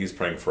minbar and he's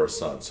praying for a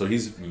son. So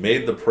he's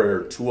made the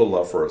prayer to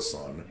Allah for a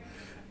son.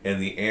 And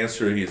the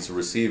answer he's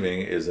receiving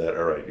is that,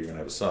 all right, you're going to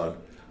have a son.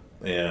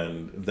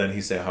 And then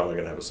he's saying, how am I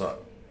going to have a son?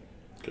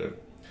 Okay.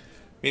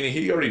 Meaning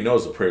he already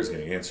knows the prayer is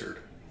getting answered.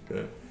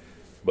 Okay.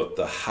 But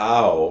the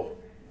how,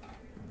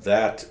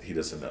 that he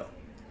doesn't know.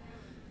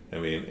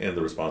 And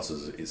the response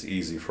is it's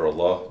easy for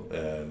Allah,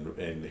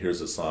 and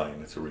here's a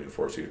sign to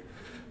reinforce you.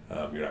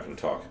 You're not going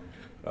to talk.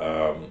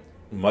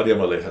 Maryam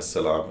alayhi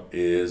salam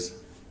is,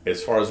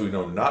 as far as we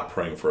know, not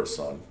praying for a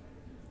son.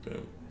 Okay.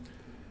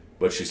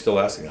 But she's still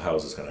asking, how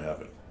is this going to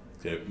happen?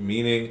 Okay.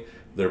 Meaning,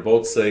 they're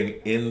both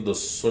saying, in the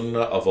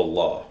sunnah of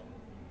Allah,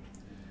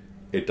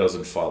 it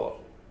doesn't follow.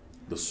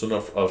 The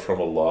sunnah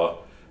from Allah,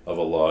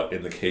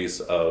 in the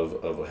case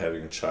of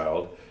having a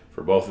child,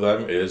 for both of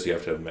them is you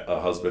have to have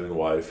a husband and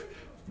wife,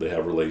 they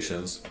have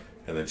relations,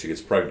 and then she gets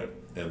pregnant.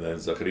 And then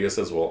Zechariah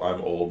says, well, I'm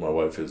old, my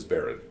wife is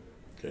barren.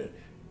 Okay.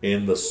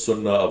 In the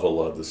sunnah of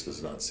Allah, this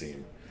does not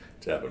seem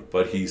to happen.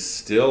 But he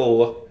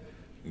still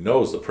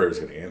knows the prayer is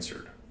getting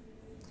answered.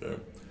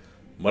 Okay.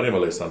 Maryam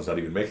alayhi salam is not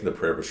even making the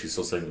prayer, but she's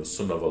still saying the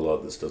sunnah of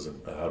Allah, this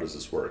doesn't, how does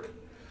this work?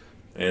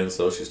 And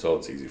so she's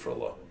told it's easy for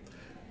Allah,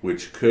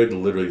 which could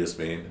literally just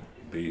mean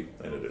be,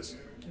 and it is.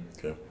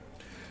 Okay.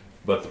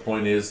 But the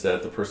point is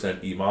that the person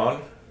at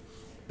Iman,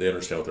 they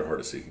understand what their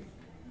heart is seeking.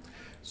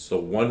 So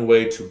one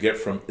way to get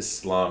from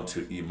Islam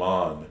to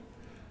Iman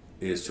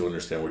is to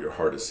understand what your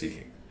heart is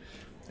seeking.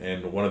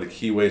 And one of the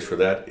key ways for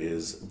that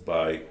is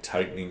by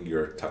tightening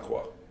your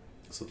taqwa.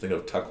 So think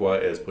of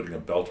taqwa as putting a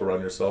belt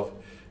around yourself.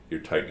 You're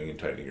tightening and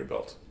tightening your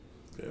belt.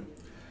 Okay.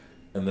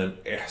 And then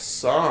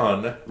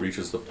ihsan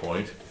reaches the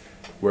point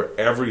where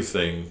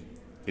everything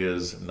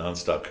is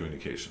nonstop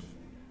communication.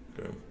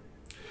 Okay.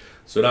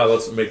 So now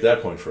let's make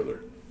that point further.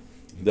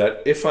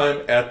 That if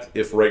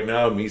right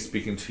now me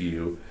speaking to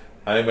you,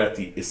 I'm at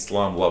the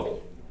Islam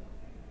level,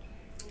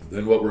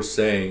 then what we're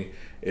saying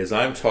is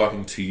I'm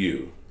talking to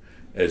you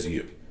as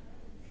you.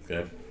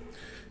 Okay?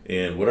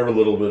 And whatever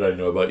little bit I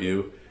know about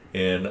you,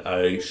 and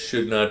I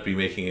should not be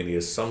making any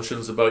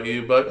assumptions about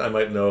you, but I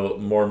might know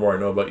more and more I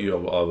know about you,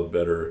 I'll have a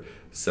better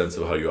sense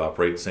of how you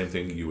operate. Same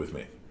thing, you with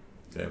me.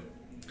 Okay?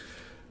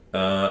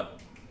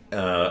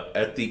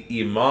 At the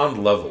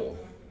Iman level,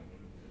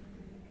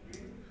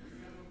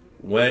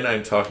 when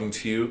I'm talking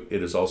to you,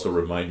 it is also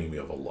reminding me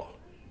of Allah.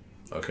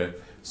 Okay?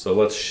 So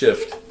let's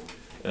shift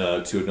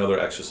to another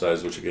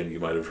exercise, which again,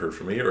 you might have heard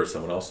from me or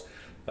someone else.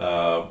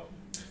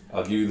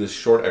 I'll give you this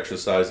short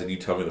exercise and you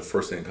tell me the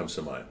first thing that comes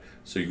to mind.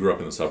 So you grew up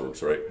in the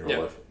suburbs, right? Your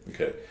whole life?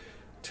 Okay.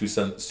 Two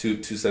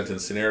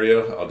sentence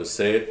scenario. I'll just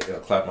say it.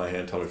 I'll clap my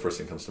hand. Tell me the first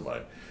thing comes to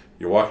mind.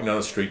 You're walking down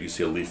the street. You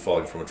see a leaf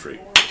falling from a tree.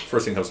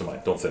 First thing comes to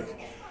mind. Don't think.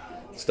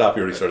 Stop.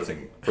 You already started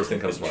thinking. First thing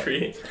comes to mind. A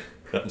tree.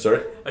 I'm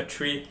sorry? A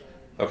tree.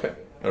 Okay.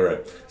 All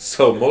right.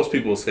 So most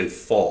people will say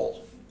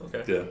fall.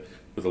 Okay. Yeah.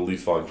 With a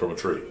leaf falling from a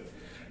tree.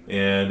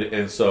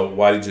 And so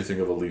why did you think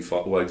of a leaf?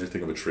 Why did you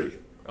think of a tree?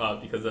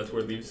 Because that's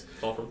where leaves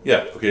fall from.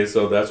 Yeah. Okay.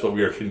 So that's what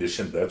we are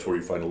conditioned. That's where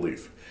you find a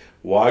leaf.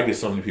 Why do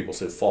so many people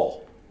say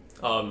fall?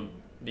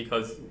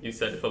 Because you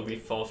said if a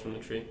leaf falls from the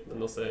tree, then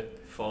they'll say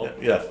fall.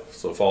 Yeah.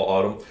 So fall,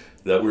 autumn.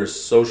 That we're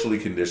socially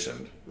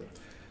conditioned.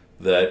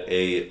 That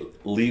a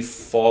leaf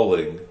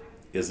falling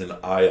is an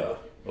ayah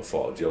of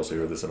fall. Did you also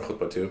hear this in a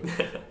khutbah too?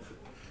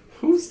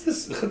 Who's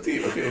this?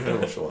 Okay,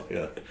 no,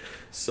 yeah.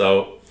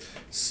 So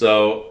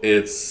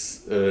it's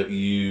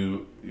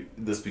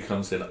this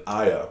becomes an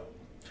ayah.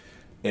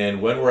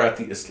 And when we're at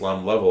the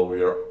Islam level,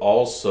 we are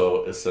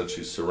also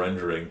essentially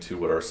surrendering to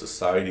what our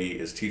society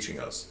is teaching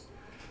us.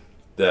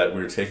 That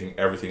we're taking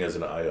everything as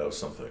an ayah of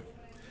something.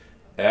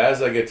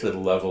 As I get to the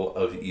level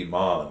of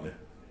Iman,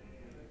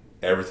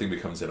 everything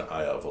becomes an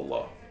ayah of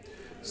Allah.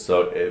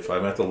 So if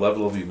I'm at the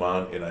level of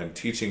Iman and I'm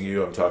teaching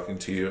you, I'm talking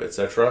to you,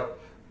 etc.,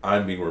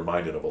 I'm being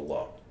reminded of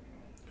Allah.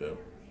 Okay?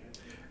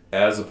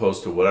 As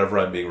opposed to whatever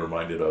I'm being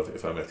reminded of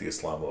if I'm at the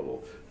Islam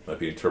level. I might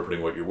be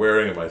interpreting what you're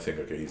wearing. I might think,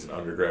 okay, he's an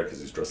undergrad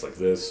because he's dressed like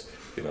this.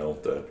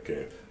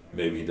 Okay,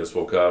 maybe he just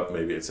woke up,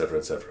 maybe,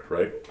 etc.,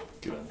 right?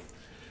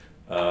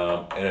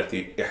 And at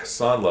the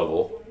ihsan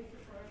level,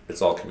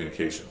 it's all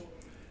communication.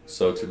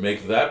 So to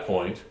make that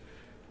point,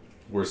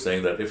 we're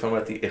saying that if I'm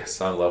at the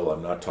ihsan level,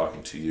 I'm not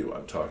talking to you,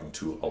 I'm talking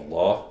to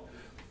Allah.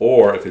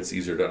 Or if it's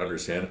easier to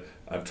understand,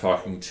 I'm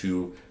talking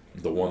to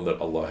the one that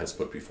Allah has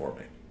put before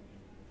me.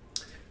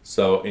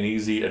 So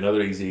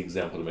another easy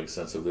example to make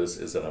sense of this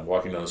is that I'm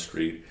walking down the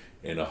street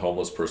and a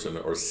homeless person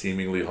or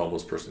seemingly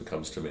homeless person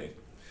comes to me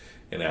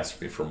and asks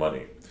me for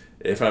money.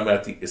 If I'm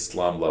at the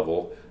Islam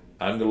level,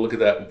 I'm going to look at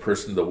that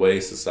person the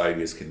way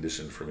society is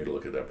conditioned for me to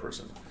look at that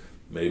person.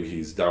 Maybe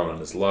he's down on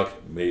his luck,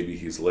 maybe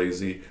he's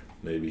lazy,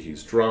 maybe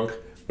he's drunk,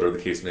 whatever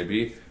the case may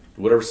be.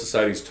 Whatever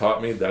society's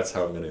taught me, that's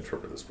how I'm going to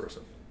interpret this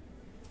person.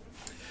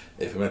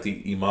 If I'm at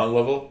the Iman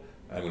level,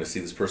 I'm going to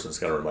see this person, it's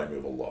going to remind me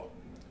of Allah.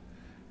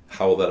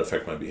 How will that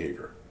affect my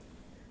behavior?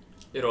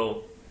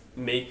 It'll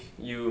make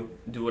you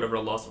do whatever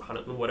Allah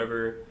subhanahu wa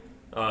whatever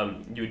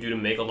you would do to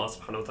make Allah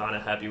subhanahu wa ta'ala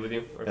happy with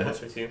you or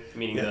closer to you,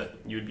 meaning that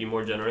you would be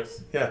more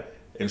generous. Yeah.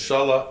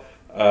 Inshallah,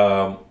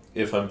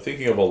 if I'm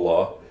thinking of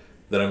Allah,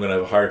 then I'm going to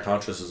have a higher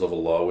consciousness of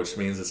Allah, which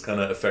means it's going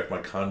to affect my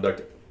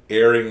conduct,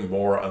 erring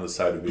more on the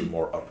side of being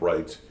more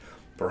upright.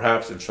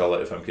 Perhaps,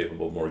 inshallah, if I'm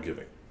capable of more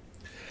giving.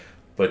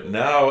 But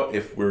now,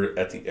 if we're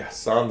at the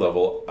ihsan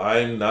level,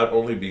 I'm not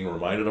only being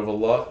reminded of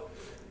Allah,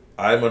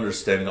 I'm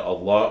understanding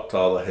Allah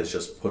Ta'ala has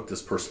just put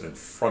this person in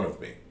front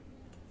of me.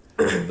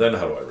 Then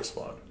how do I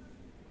respond?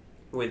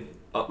 With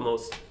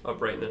utmost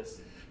uprightness.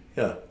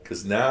 Yeah,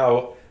 because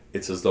now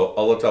it's as though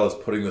Allah Ta'ala is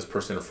putting this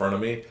person in front of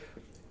me,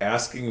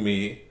 asking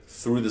me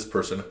through this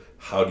person,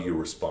 how do you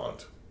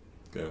respond?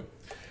 Okay.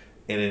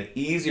 And an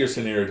easier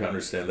scenario to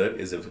understand that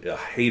is if a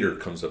hater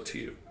comes up to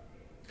you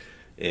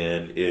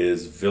and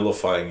is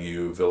vilifying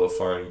you,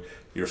 vilifying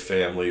your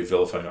family,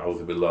 vilifying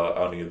a'udhu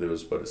billah, any of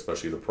those, but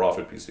especially the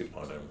Prophet, peace be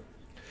upon him.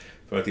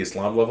 If I'm at the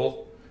Islam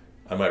level,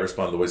 I might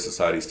respond the way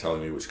society's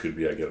telling me, which could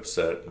be I get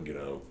upset and,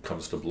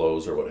 comes to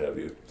blows or what have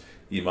you.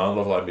 Iman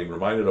level, I'm being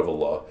reminded of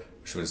Allah,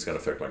 which means it's going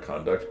to affect my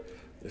conduct.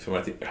 If I'm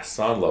at the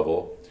ihsan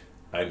level,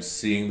 I'm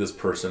seeing this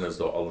person as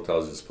though Allah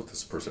Ta'ala just put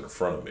this person in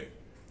front of me.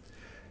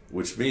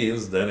 Which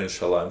means then,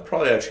 inshallah, I'm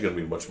probably actually going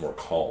to be much more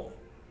calm.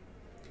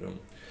 Okay?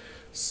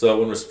 So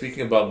when we're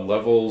speaking about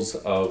levels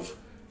of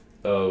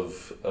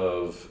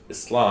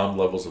Islam,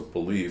 levels of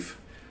belief,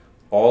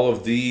 all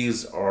of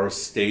these are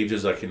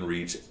stages I can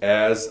reach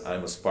as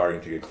I'm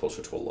aspiring to get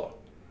closer to Allah.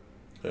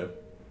 Okay?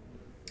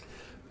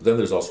 But then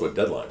there's also a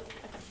deadline,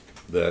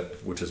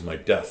 which is my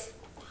death.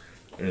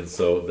 And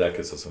so that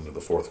gets us into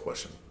the fourth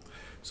question.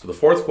 So the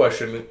fourth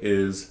question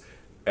is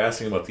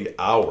asking about the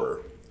hour,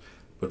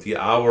 but the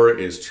hour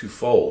is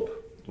twofold.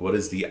 What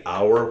is the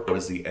hour? What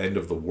is the end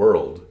of the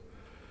world?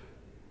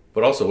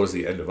 But also, what is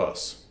the end of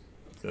us?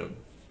 Okay?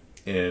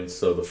 And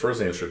so the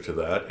first answer to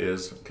that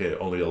is,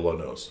 only Allah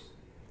knows.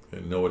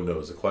 And no one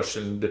knows. The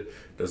questioned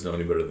doesn't know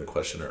any better than the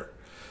questioner.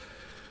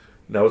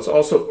 Now, it's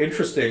also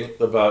interesting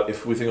about,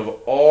 if we think of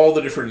all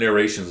the different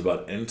narrations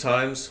about end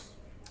times,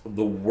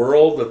 the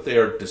world that they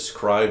are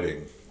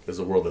describing is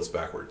a world that's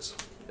backwards.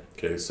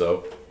 Okay,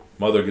 so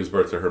mother gives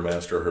birth to her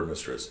master or her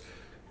mistress.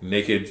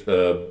 Naked,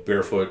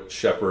 barefoot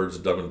shepherds,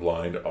 dumb and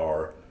blind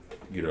are,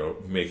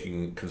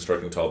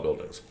 constructing tall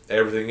buildings.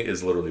 Everything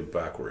is literally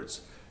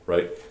backwards,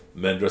 right?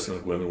 Men dressing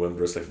like women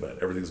dressing like men.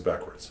 Everything's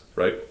backwards,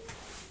 right?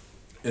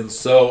 And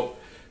so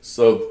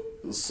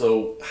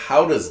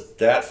how does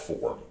that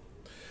form?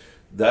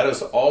 That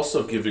is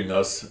also giving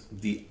us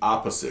the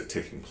opposite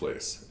taking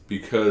place.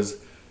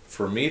 Because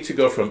for me to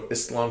go from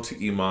Islam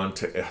to Iman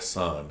to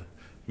Ihsan,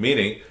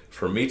 meaning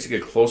for me to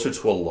get closer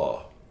to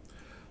Allah,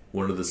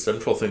 one of the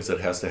central things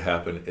that has to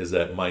happen is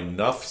that my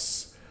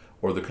nafs,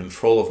 or the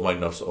control of my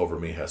nafs over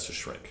me, has to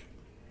shrink.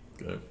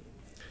 Okay?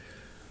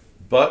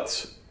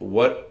 But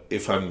what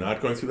if I'm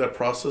not going through that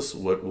process?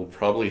 What will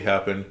probably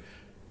happen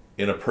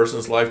in a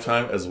person's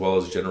lifetime, as well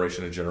as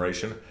generation to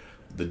generation,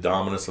 the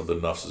dominance of the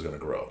nafs is going to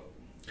grow.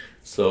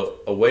 So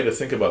a way to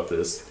think about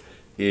this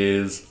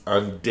is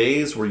on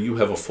days where you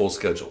have a full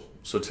schedule.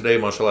 So today,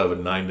 mashallah, I have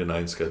a 9 to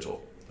 9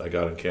 schedule. I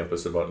got on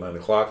campus at about 9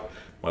 o'clock.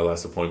 My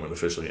last appointment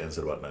officially ends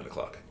at about 9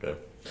 o'clock. Okay?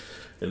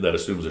 And that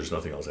assumes there's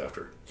nothing else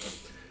after.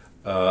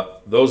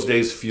 Those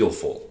days feel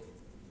full.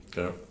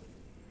 Okay?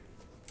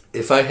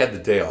 If I had the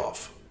day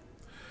off,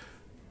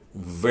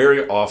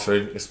 very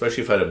often,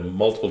 especially if I had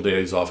multiple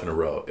days off in a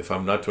row, if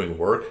I'm not doing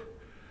work,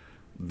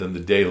 then the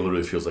day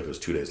literally feels like it was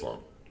 2 days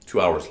long.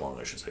 2 hours long,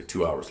 I should say.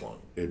 2 hours long.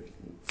 It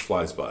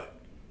flies by.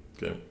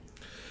 Okay?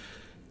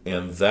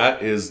 And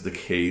that is the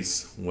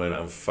case when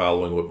I'm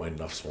following what my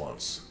nafs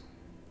wants.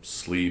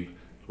 Sleep,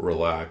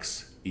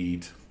 relax,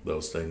 eat,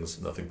 those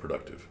things, nothing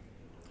productive.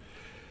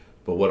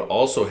 But what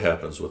also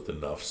happens with the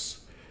nafs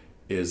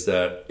is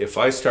that if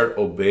I start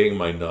obeying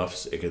my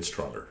nafs, it gets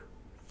stronger.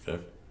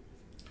 Okay?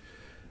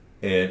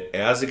 And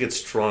as it gets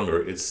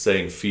stronger, it's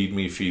saying, feed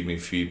me, feed me,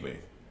 feed me.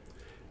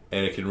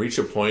 And it can reach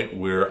a point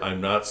where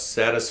I'm not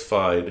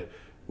satisfied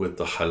with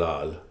the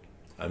halal.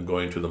 I'm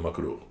going to the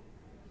makruh.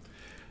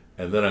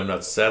 And then I'm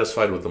not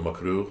satisfied with the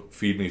makruh.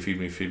 Feed me, feed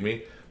me, feed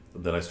me.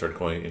 Then I start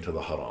going into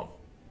the haram.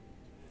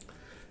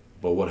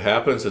 But what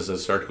happens is I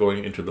start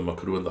going into the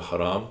makruh and the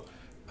haram,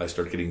 I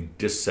start getting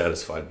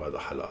dissatisfied by the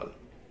halal.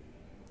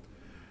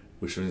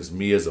 Which means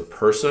me as a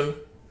person,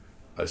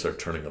 I start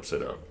turning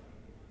upside down.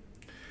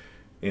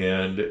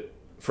 And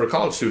for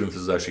college students,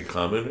 this is actually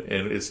common,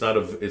 and it's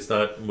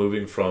not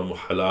moving from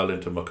halal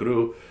into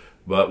makruh,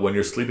 but when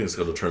your sleeping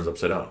schedule turns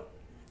upside down.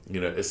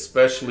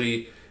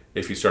 Especially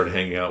if you start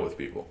hanging out with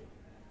people,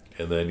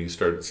 and then you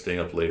start staying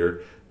up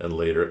later and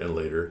later and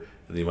later,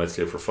 and then you might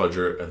stay up for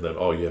Fajr, and then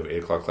you have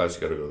 8 o'clock class,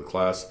 you got to go to the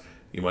class.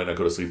 You might not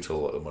go to sleep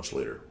till much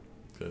later.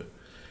 Okay?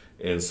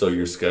 And so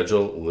your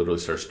schedule literally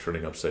starts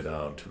turning upside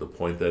down to the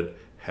point that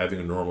having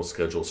a normal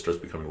schedule starts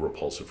becoming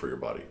repulsive for your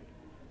body.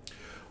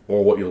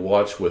 Or what you'll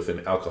watch with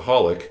an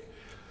alcoholic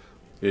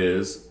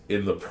is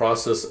in the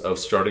process of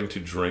starting to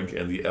drink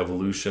and the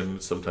evolution,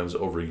 sometimes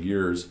over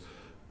years,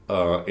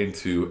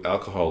 into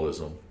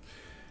alcoholism,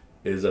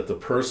 is that the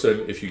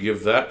person, if you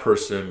give that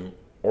person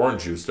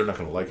orange juice, they're not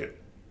going to like it.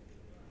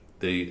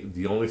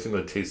 The only thing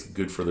that tastes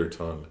good for their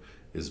tongue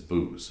is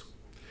booze.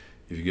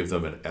 If you give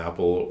them an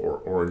apple or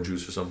orange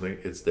juice or something,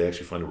 they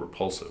actually find it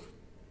repulsive.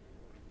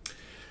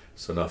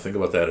 So now think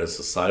about that at a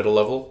societal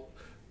level.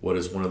 What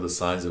is one of the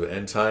signs of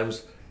end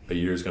times? A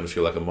year is going to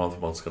feel like a month, a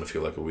month's going to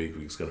feel like a week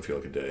is going to feel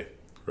like a day,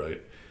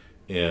 right?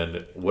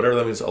 And whatever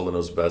that means, Allah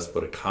knows best,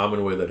 but a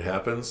common way that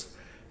happens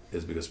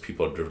is because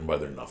people are driven by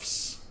their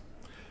nafs.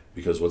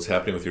 Because what's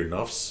happening with your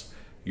nafs,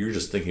 you're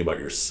just thinking about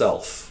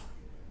yourself,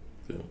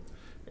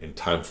 and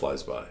time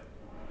flies by.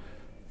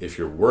 If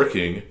you're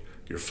working,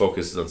 your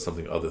focus is on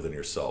something other than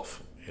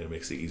yourself, and it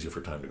makes it easier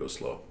for time to go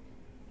slow.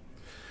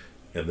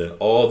 And then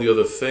all the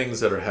other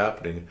things that are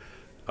happening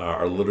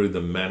are literally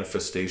the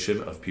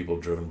manifestation of people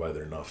driven by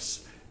their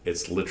nafs.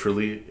 It's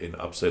literally an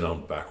upside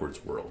down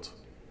backwards world.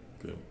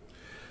 Okay.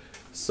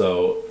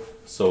 So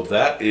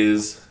that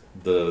is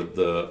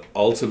the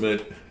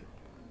ultimate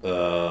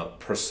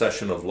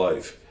procession of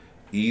life.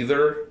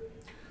 Either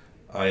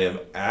I am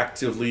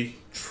actively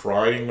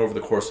trying over the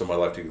course of my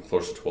life to get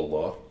closer to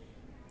Allah,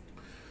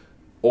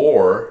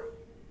 or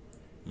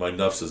my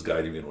nafs is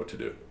guiding me in what to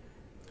do.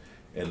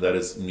 And that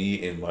is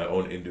me in my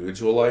own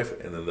individual life,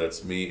 and then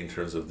that's me in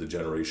terms of the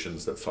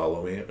generations that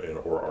follow me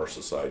or our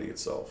society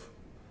itself.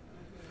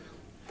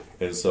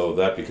 And so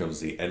that becomes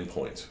the end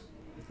point.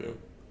 Okay?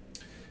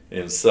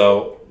 And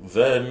so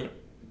then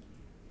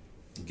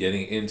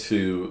getting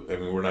into, we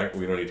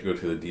don't need to go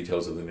to the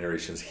details of the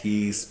narrations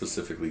he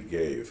specifically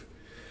gave.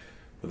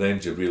 But then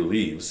Jibreel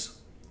leaves.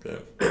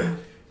 Okay?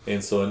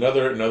 And so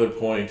another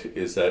point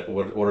is that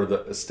what are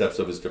the steps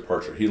of his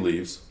departure? He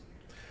leaves.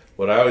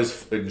 What I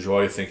always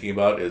enjoy thinking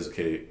about is,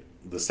 okay,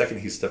 the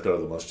second he stepped out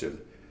of the masjid,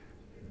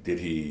 did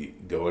he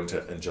go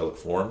into angelic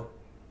form?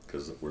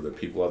 Because were there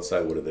people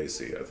outside? What did they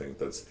see? I think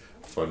that's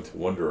fun to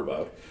wonder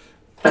about.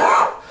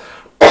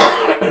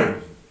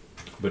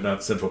 But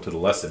not central to the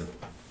lesson.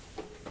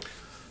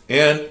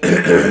 And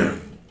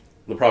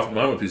the Prophet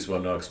Muhammad, peace be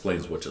upon him, now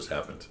explains what just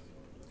happened.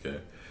 Okay,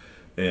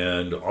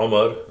 and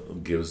Omar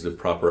gives the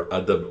proper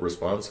adab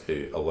response.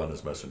 Okay, Allah and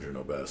His Messenger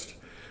know best.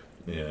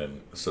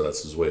 And so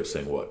that's his way of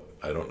saying what?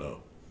 I don't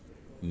know.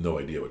 No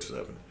idea what just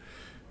happened.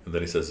 And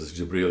then he says, this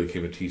Jibreel, he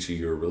came to teach you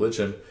your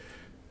religion.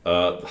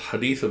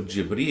 Hadith of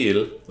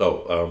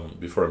Jibreel.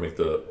 Before I make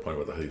the point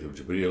about the Hadith of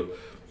Jibreel,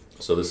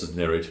 so this is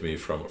narrated to me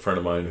from a friend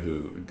of mine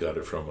who got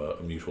it from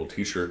a mutual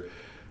teacher,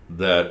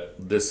 that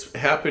this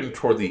happened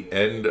toward the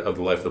end of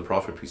the life of the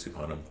Prophet, peace be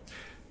upon him.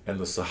 And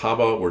the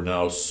Sahaba were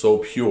now so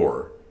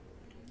pure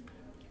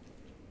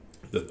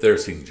that they're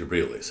seeing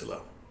Jibreel alayhi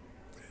salam,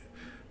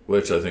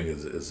 which I think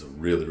is a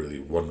really, really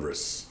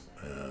wondrous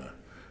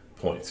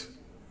point.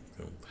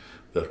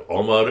 That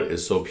Omar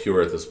is so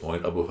pure at this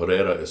point, Abu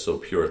Huraira is so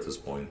pure at this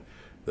point,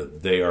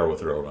 that they are with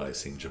their own eyes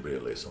seeing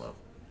Jibreel alayhi salam.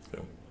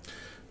 Okay.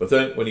 But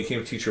then when he came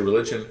to teach your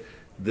religion,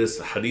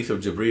 this hadith of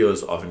Jibreel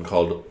is often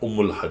called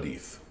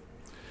Hadith.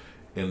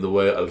 In the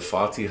way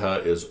Al-Fatiha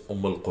is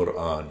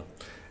Al-Quran.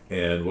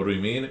 And what do we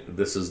mean?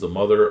 This is the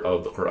mother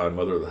of the Quran,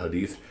 mother of the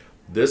Hadith.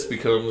 This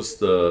becomes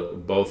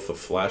both the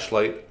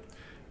flashlight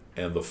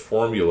and the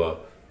formula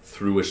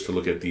through which to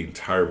look at the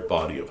entire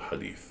body of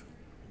Hadith.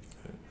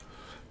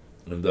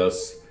 And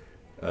thus,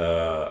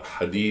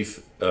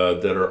 Hadith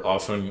that are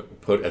often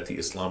put at the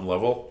Islam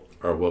level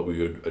are what we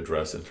would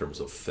address in terms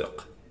of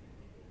fiqh.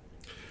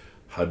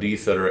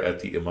 Hadith that are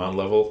at the Iman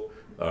level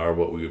are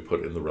what we would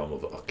put in the realm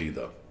of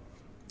Aqidah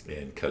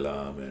and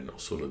Kalam and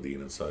Usul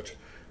al-Din and such.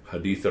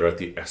 Hadith that are at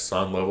the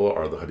Ihsan level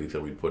are the Hadith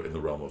that we put in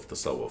the realm of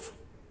Tasawwuf.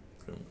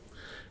 Okay.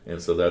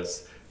 And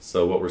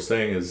so what we're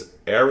saying is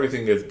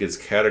everything that gets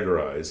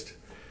categorized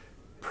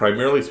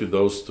primarily through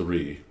those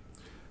three,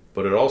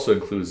 but it also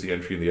includes the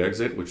entry and the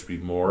exit, which would be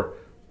more,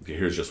 okay,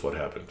 here's just what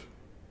happened.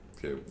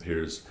 Okay,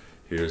 here's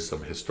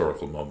some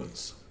historical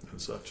moments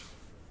and such.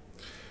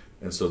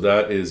 And so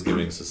that is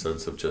giving us a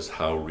sense of just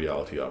how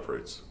reality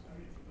operates.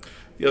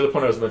 The other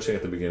point I was mentioning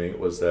at the beginning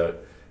was that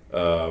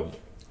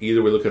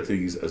either we look at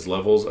these as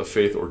levels of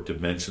faith or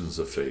dimensions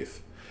of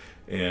faith.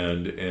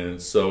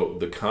 And so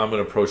the common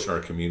approach in our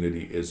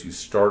community is you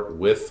start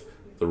with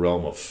the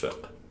realm of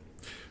fiqh.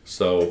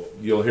 So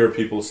you'll hear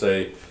people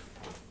say,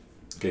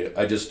 okay,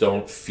 I just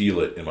don't feel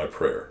it in my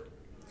prayer.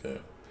 Okay.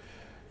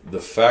 The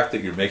fact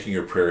that you're making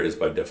your prayer is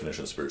by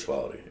definition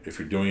spirituality. If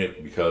you're doing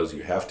it because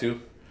you have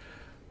to,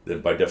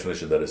 then by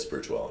definition that is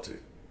spirituality.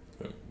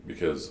 Okay.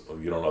 Because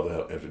you don't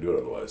have to do it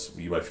otherwise.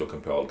 You might feel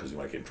compelled because you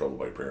might get in trouble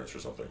by your parents or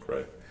something,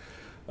 right?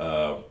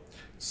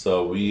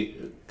 So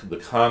the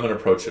common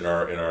approach in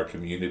our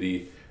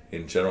community,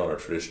 in general, in our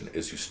tradition,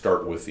 is you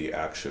start with the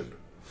action,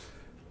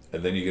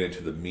 and then you get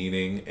into the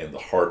meaning and the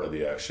heart of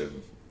the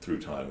action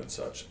through time and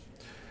such.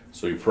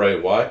 So you pray,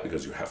 why?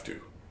 Because you have to.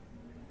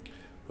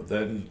 But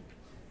then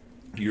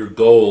your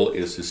goal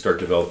is to start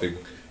developing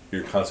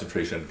your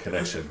concentration and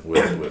connection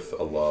with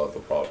Allah, the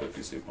Prophet,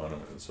 peace be upon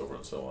him, and so forth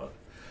and so on.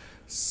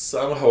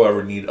 Some,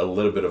 however, need a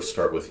little bit of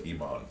start with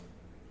Iman.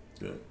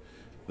 Okay?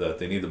 That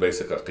they need the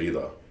basic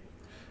aqidah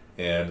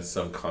and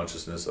some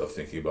consciousness of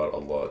thinking about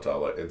Allah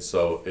Ta'ala. And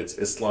so it's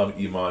Islam,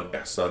 Iman,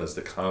 Ihsan is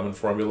the common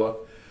formula.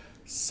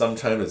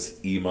 Sometimes it's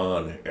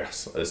Iman,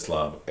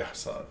 Islam,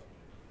 Ihsan.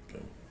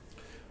 Okay.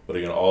 But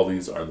again, all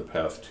these are the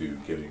path to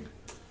getting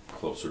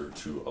closer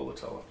to Allah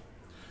Ta'ala.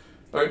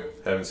 All right,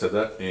 having said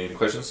that, any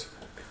questions?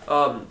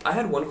 I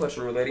had one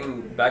question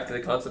relating back to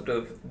the concept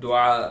of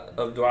dua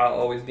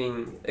always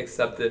being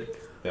accepted.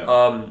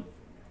 Yeah.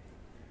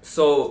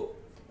 So,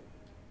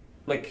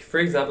 like, for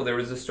example, there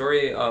was a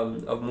story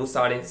of Musa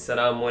alayhi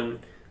salam when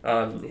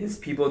his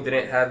people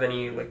didn't have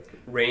any like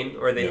rain,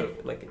 or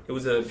it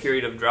was a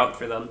period of drought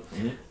for them.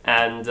 Mm-hmm.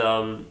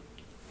 And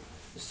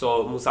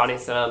so Musa alayhi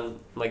salam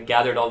like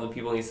gathered all the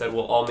people and he said,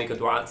 we'll all make a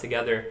dua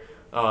together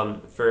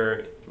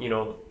for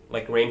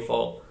like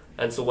rainfall.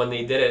 And so when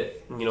they did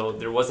it,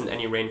 there wasn't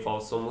any rainfall.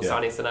 So Musa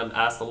alayhi salam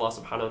asked Allah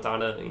subhanahu wa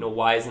ta'ala,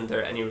 why isn't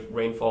there any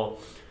rainfall?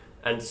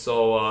 And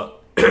so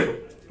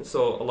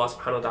so Allah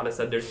subhanahu wa ta'ala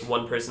said, there's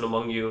one person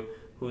among you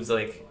who's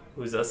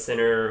a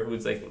sinner,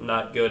 who's like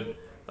not good.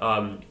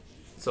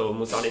 So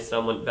Musa alayhi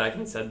salam went back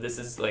and he said, this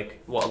is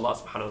like what Allah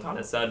subhanahu wa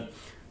ta'ala said.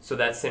 So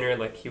that sinner,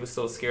 like, he was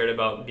so scared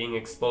about being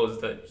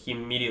exposed that he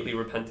immediately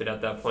repented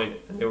at that point,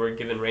 and they were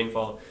given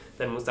rainfall.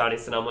 Then Musa alayhi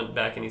salam went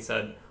back and he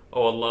said,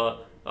 oh Allah,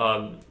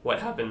 what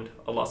happened?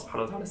 Allah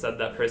subhanahu wa ta'ala said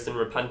that person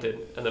repented.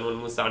 And then when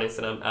Musa alayhi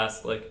salam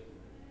asked, like,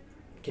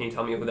 can you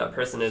tell me who that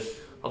person is?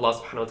 Allah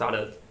subhanahu wa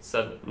ta'ala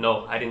said,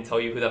 no, I didn't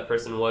tell you who that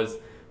person was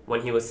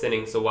when he was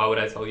sinning, so why would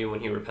I tell you when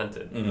he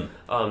repented?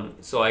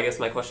 Mm-hmm. So I guess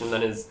my question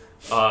then is,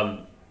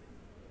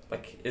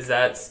 like, is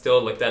that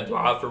still, like, that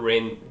dua for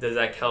rain, does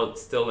that count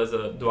still as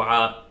a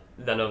dua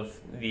then of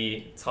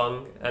the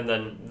tongue, and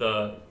then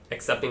the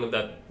accepting of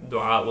that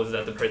dua was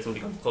that the person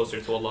becomes closer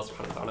to Allah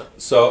subhanahu wa ta'ala?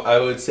 So I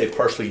would say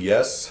partially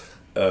yes,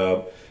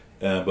 but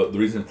the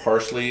reason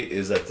partially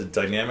is that the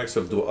dynamics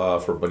of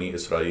dua for Bani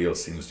Israel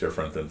seems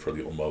different than for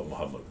the Ummah of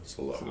Muhammad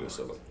sallallahu alaihi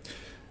wasallam.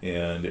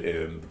 And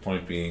the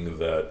point being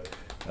that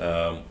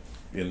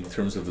in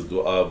terms of the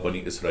dua of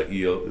Bani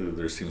Israel,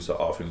 there seems to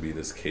often be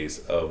this case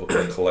of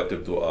a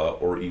collective dua,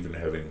 or even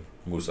having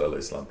Musa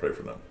alayhi salam pray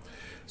for them.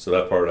 So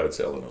that part I'd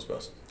say Allah knows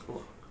best.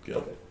 Cool. Yeah.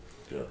 Okay.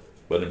 Yeah.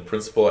 But in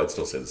principle, I'd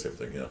still say the same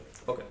thing. Yeah.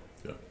 Okay.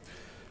 Yeah.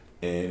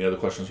 Any other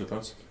questions or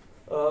thoughts?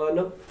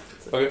 No.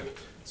 Okay.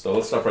 So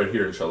let's stop right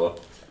here, inshallah,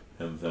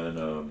 and then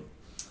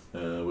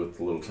with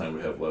the little time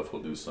we have left,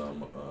 we'll do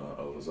some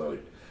al-Ghazali.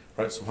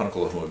 Right, سبحانك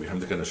اللهم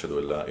وبحمدك نشهد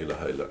أن لا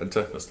إله إلا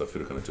أنت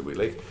نستغفرك ونتوب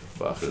إليك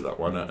وآخر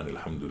دعوانا أن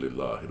الحمد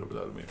لله رب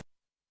العالمين.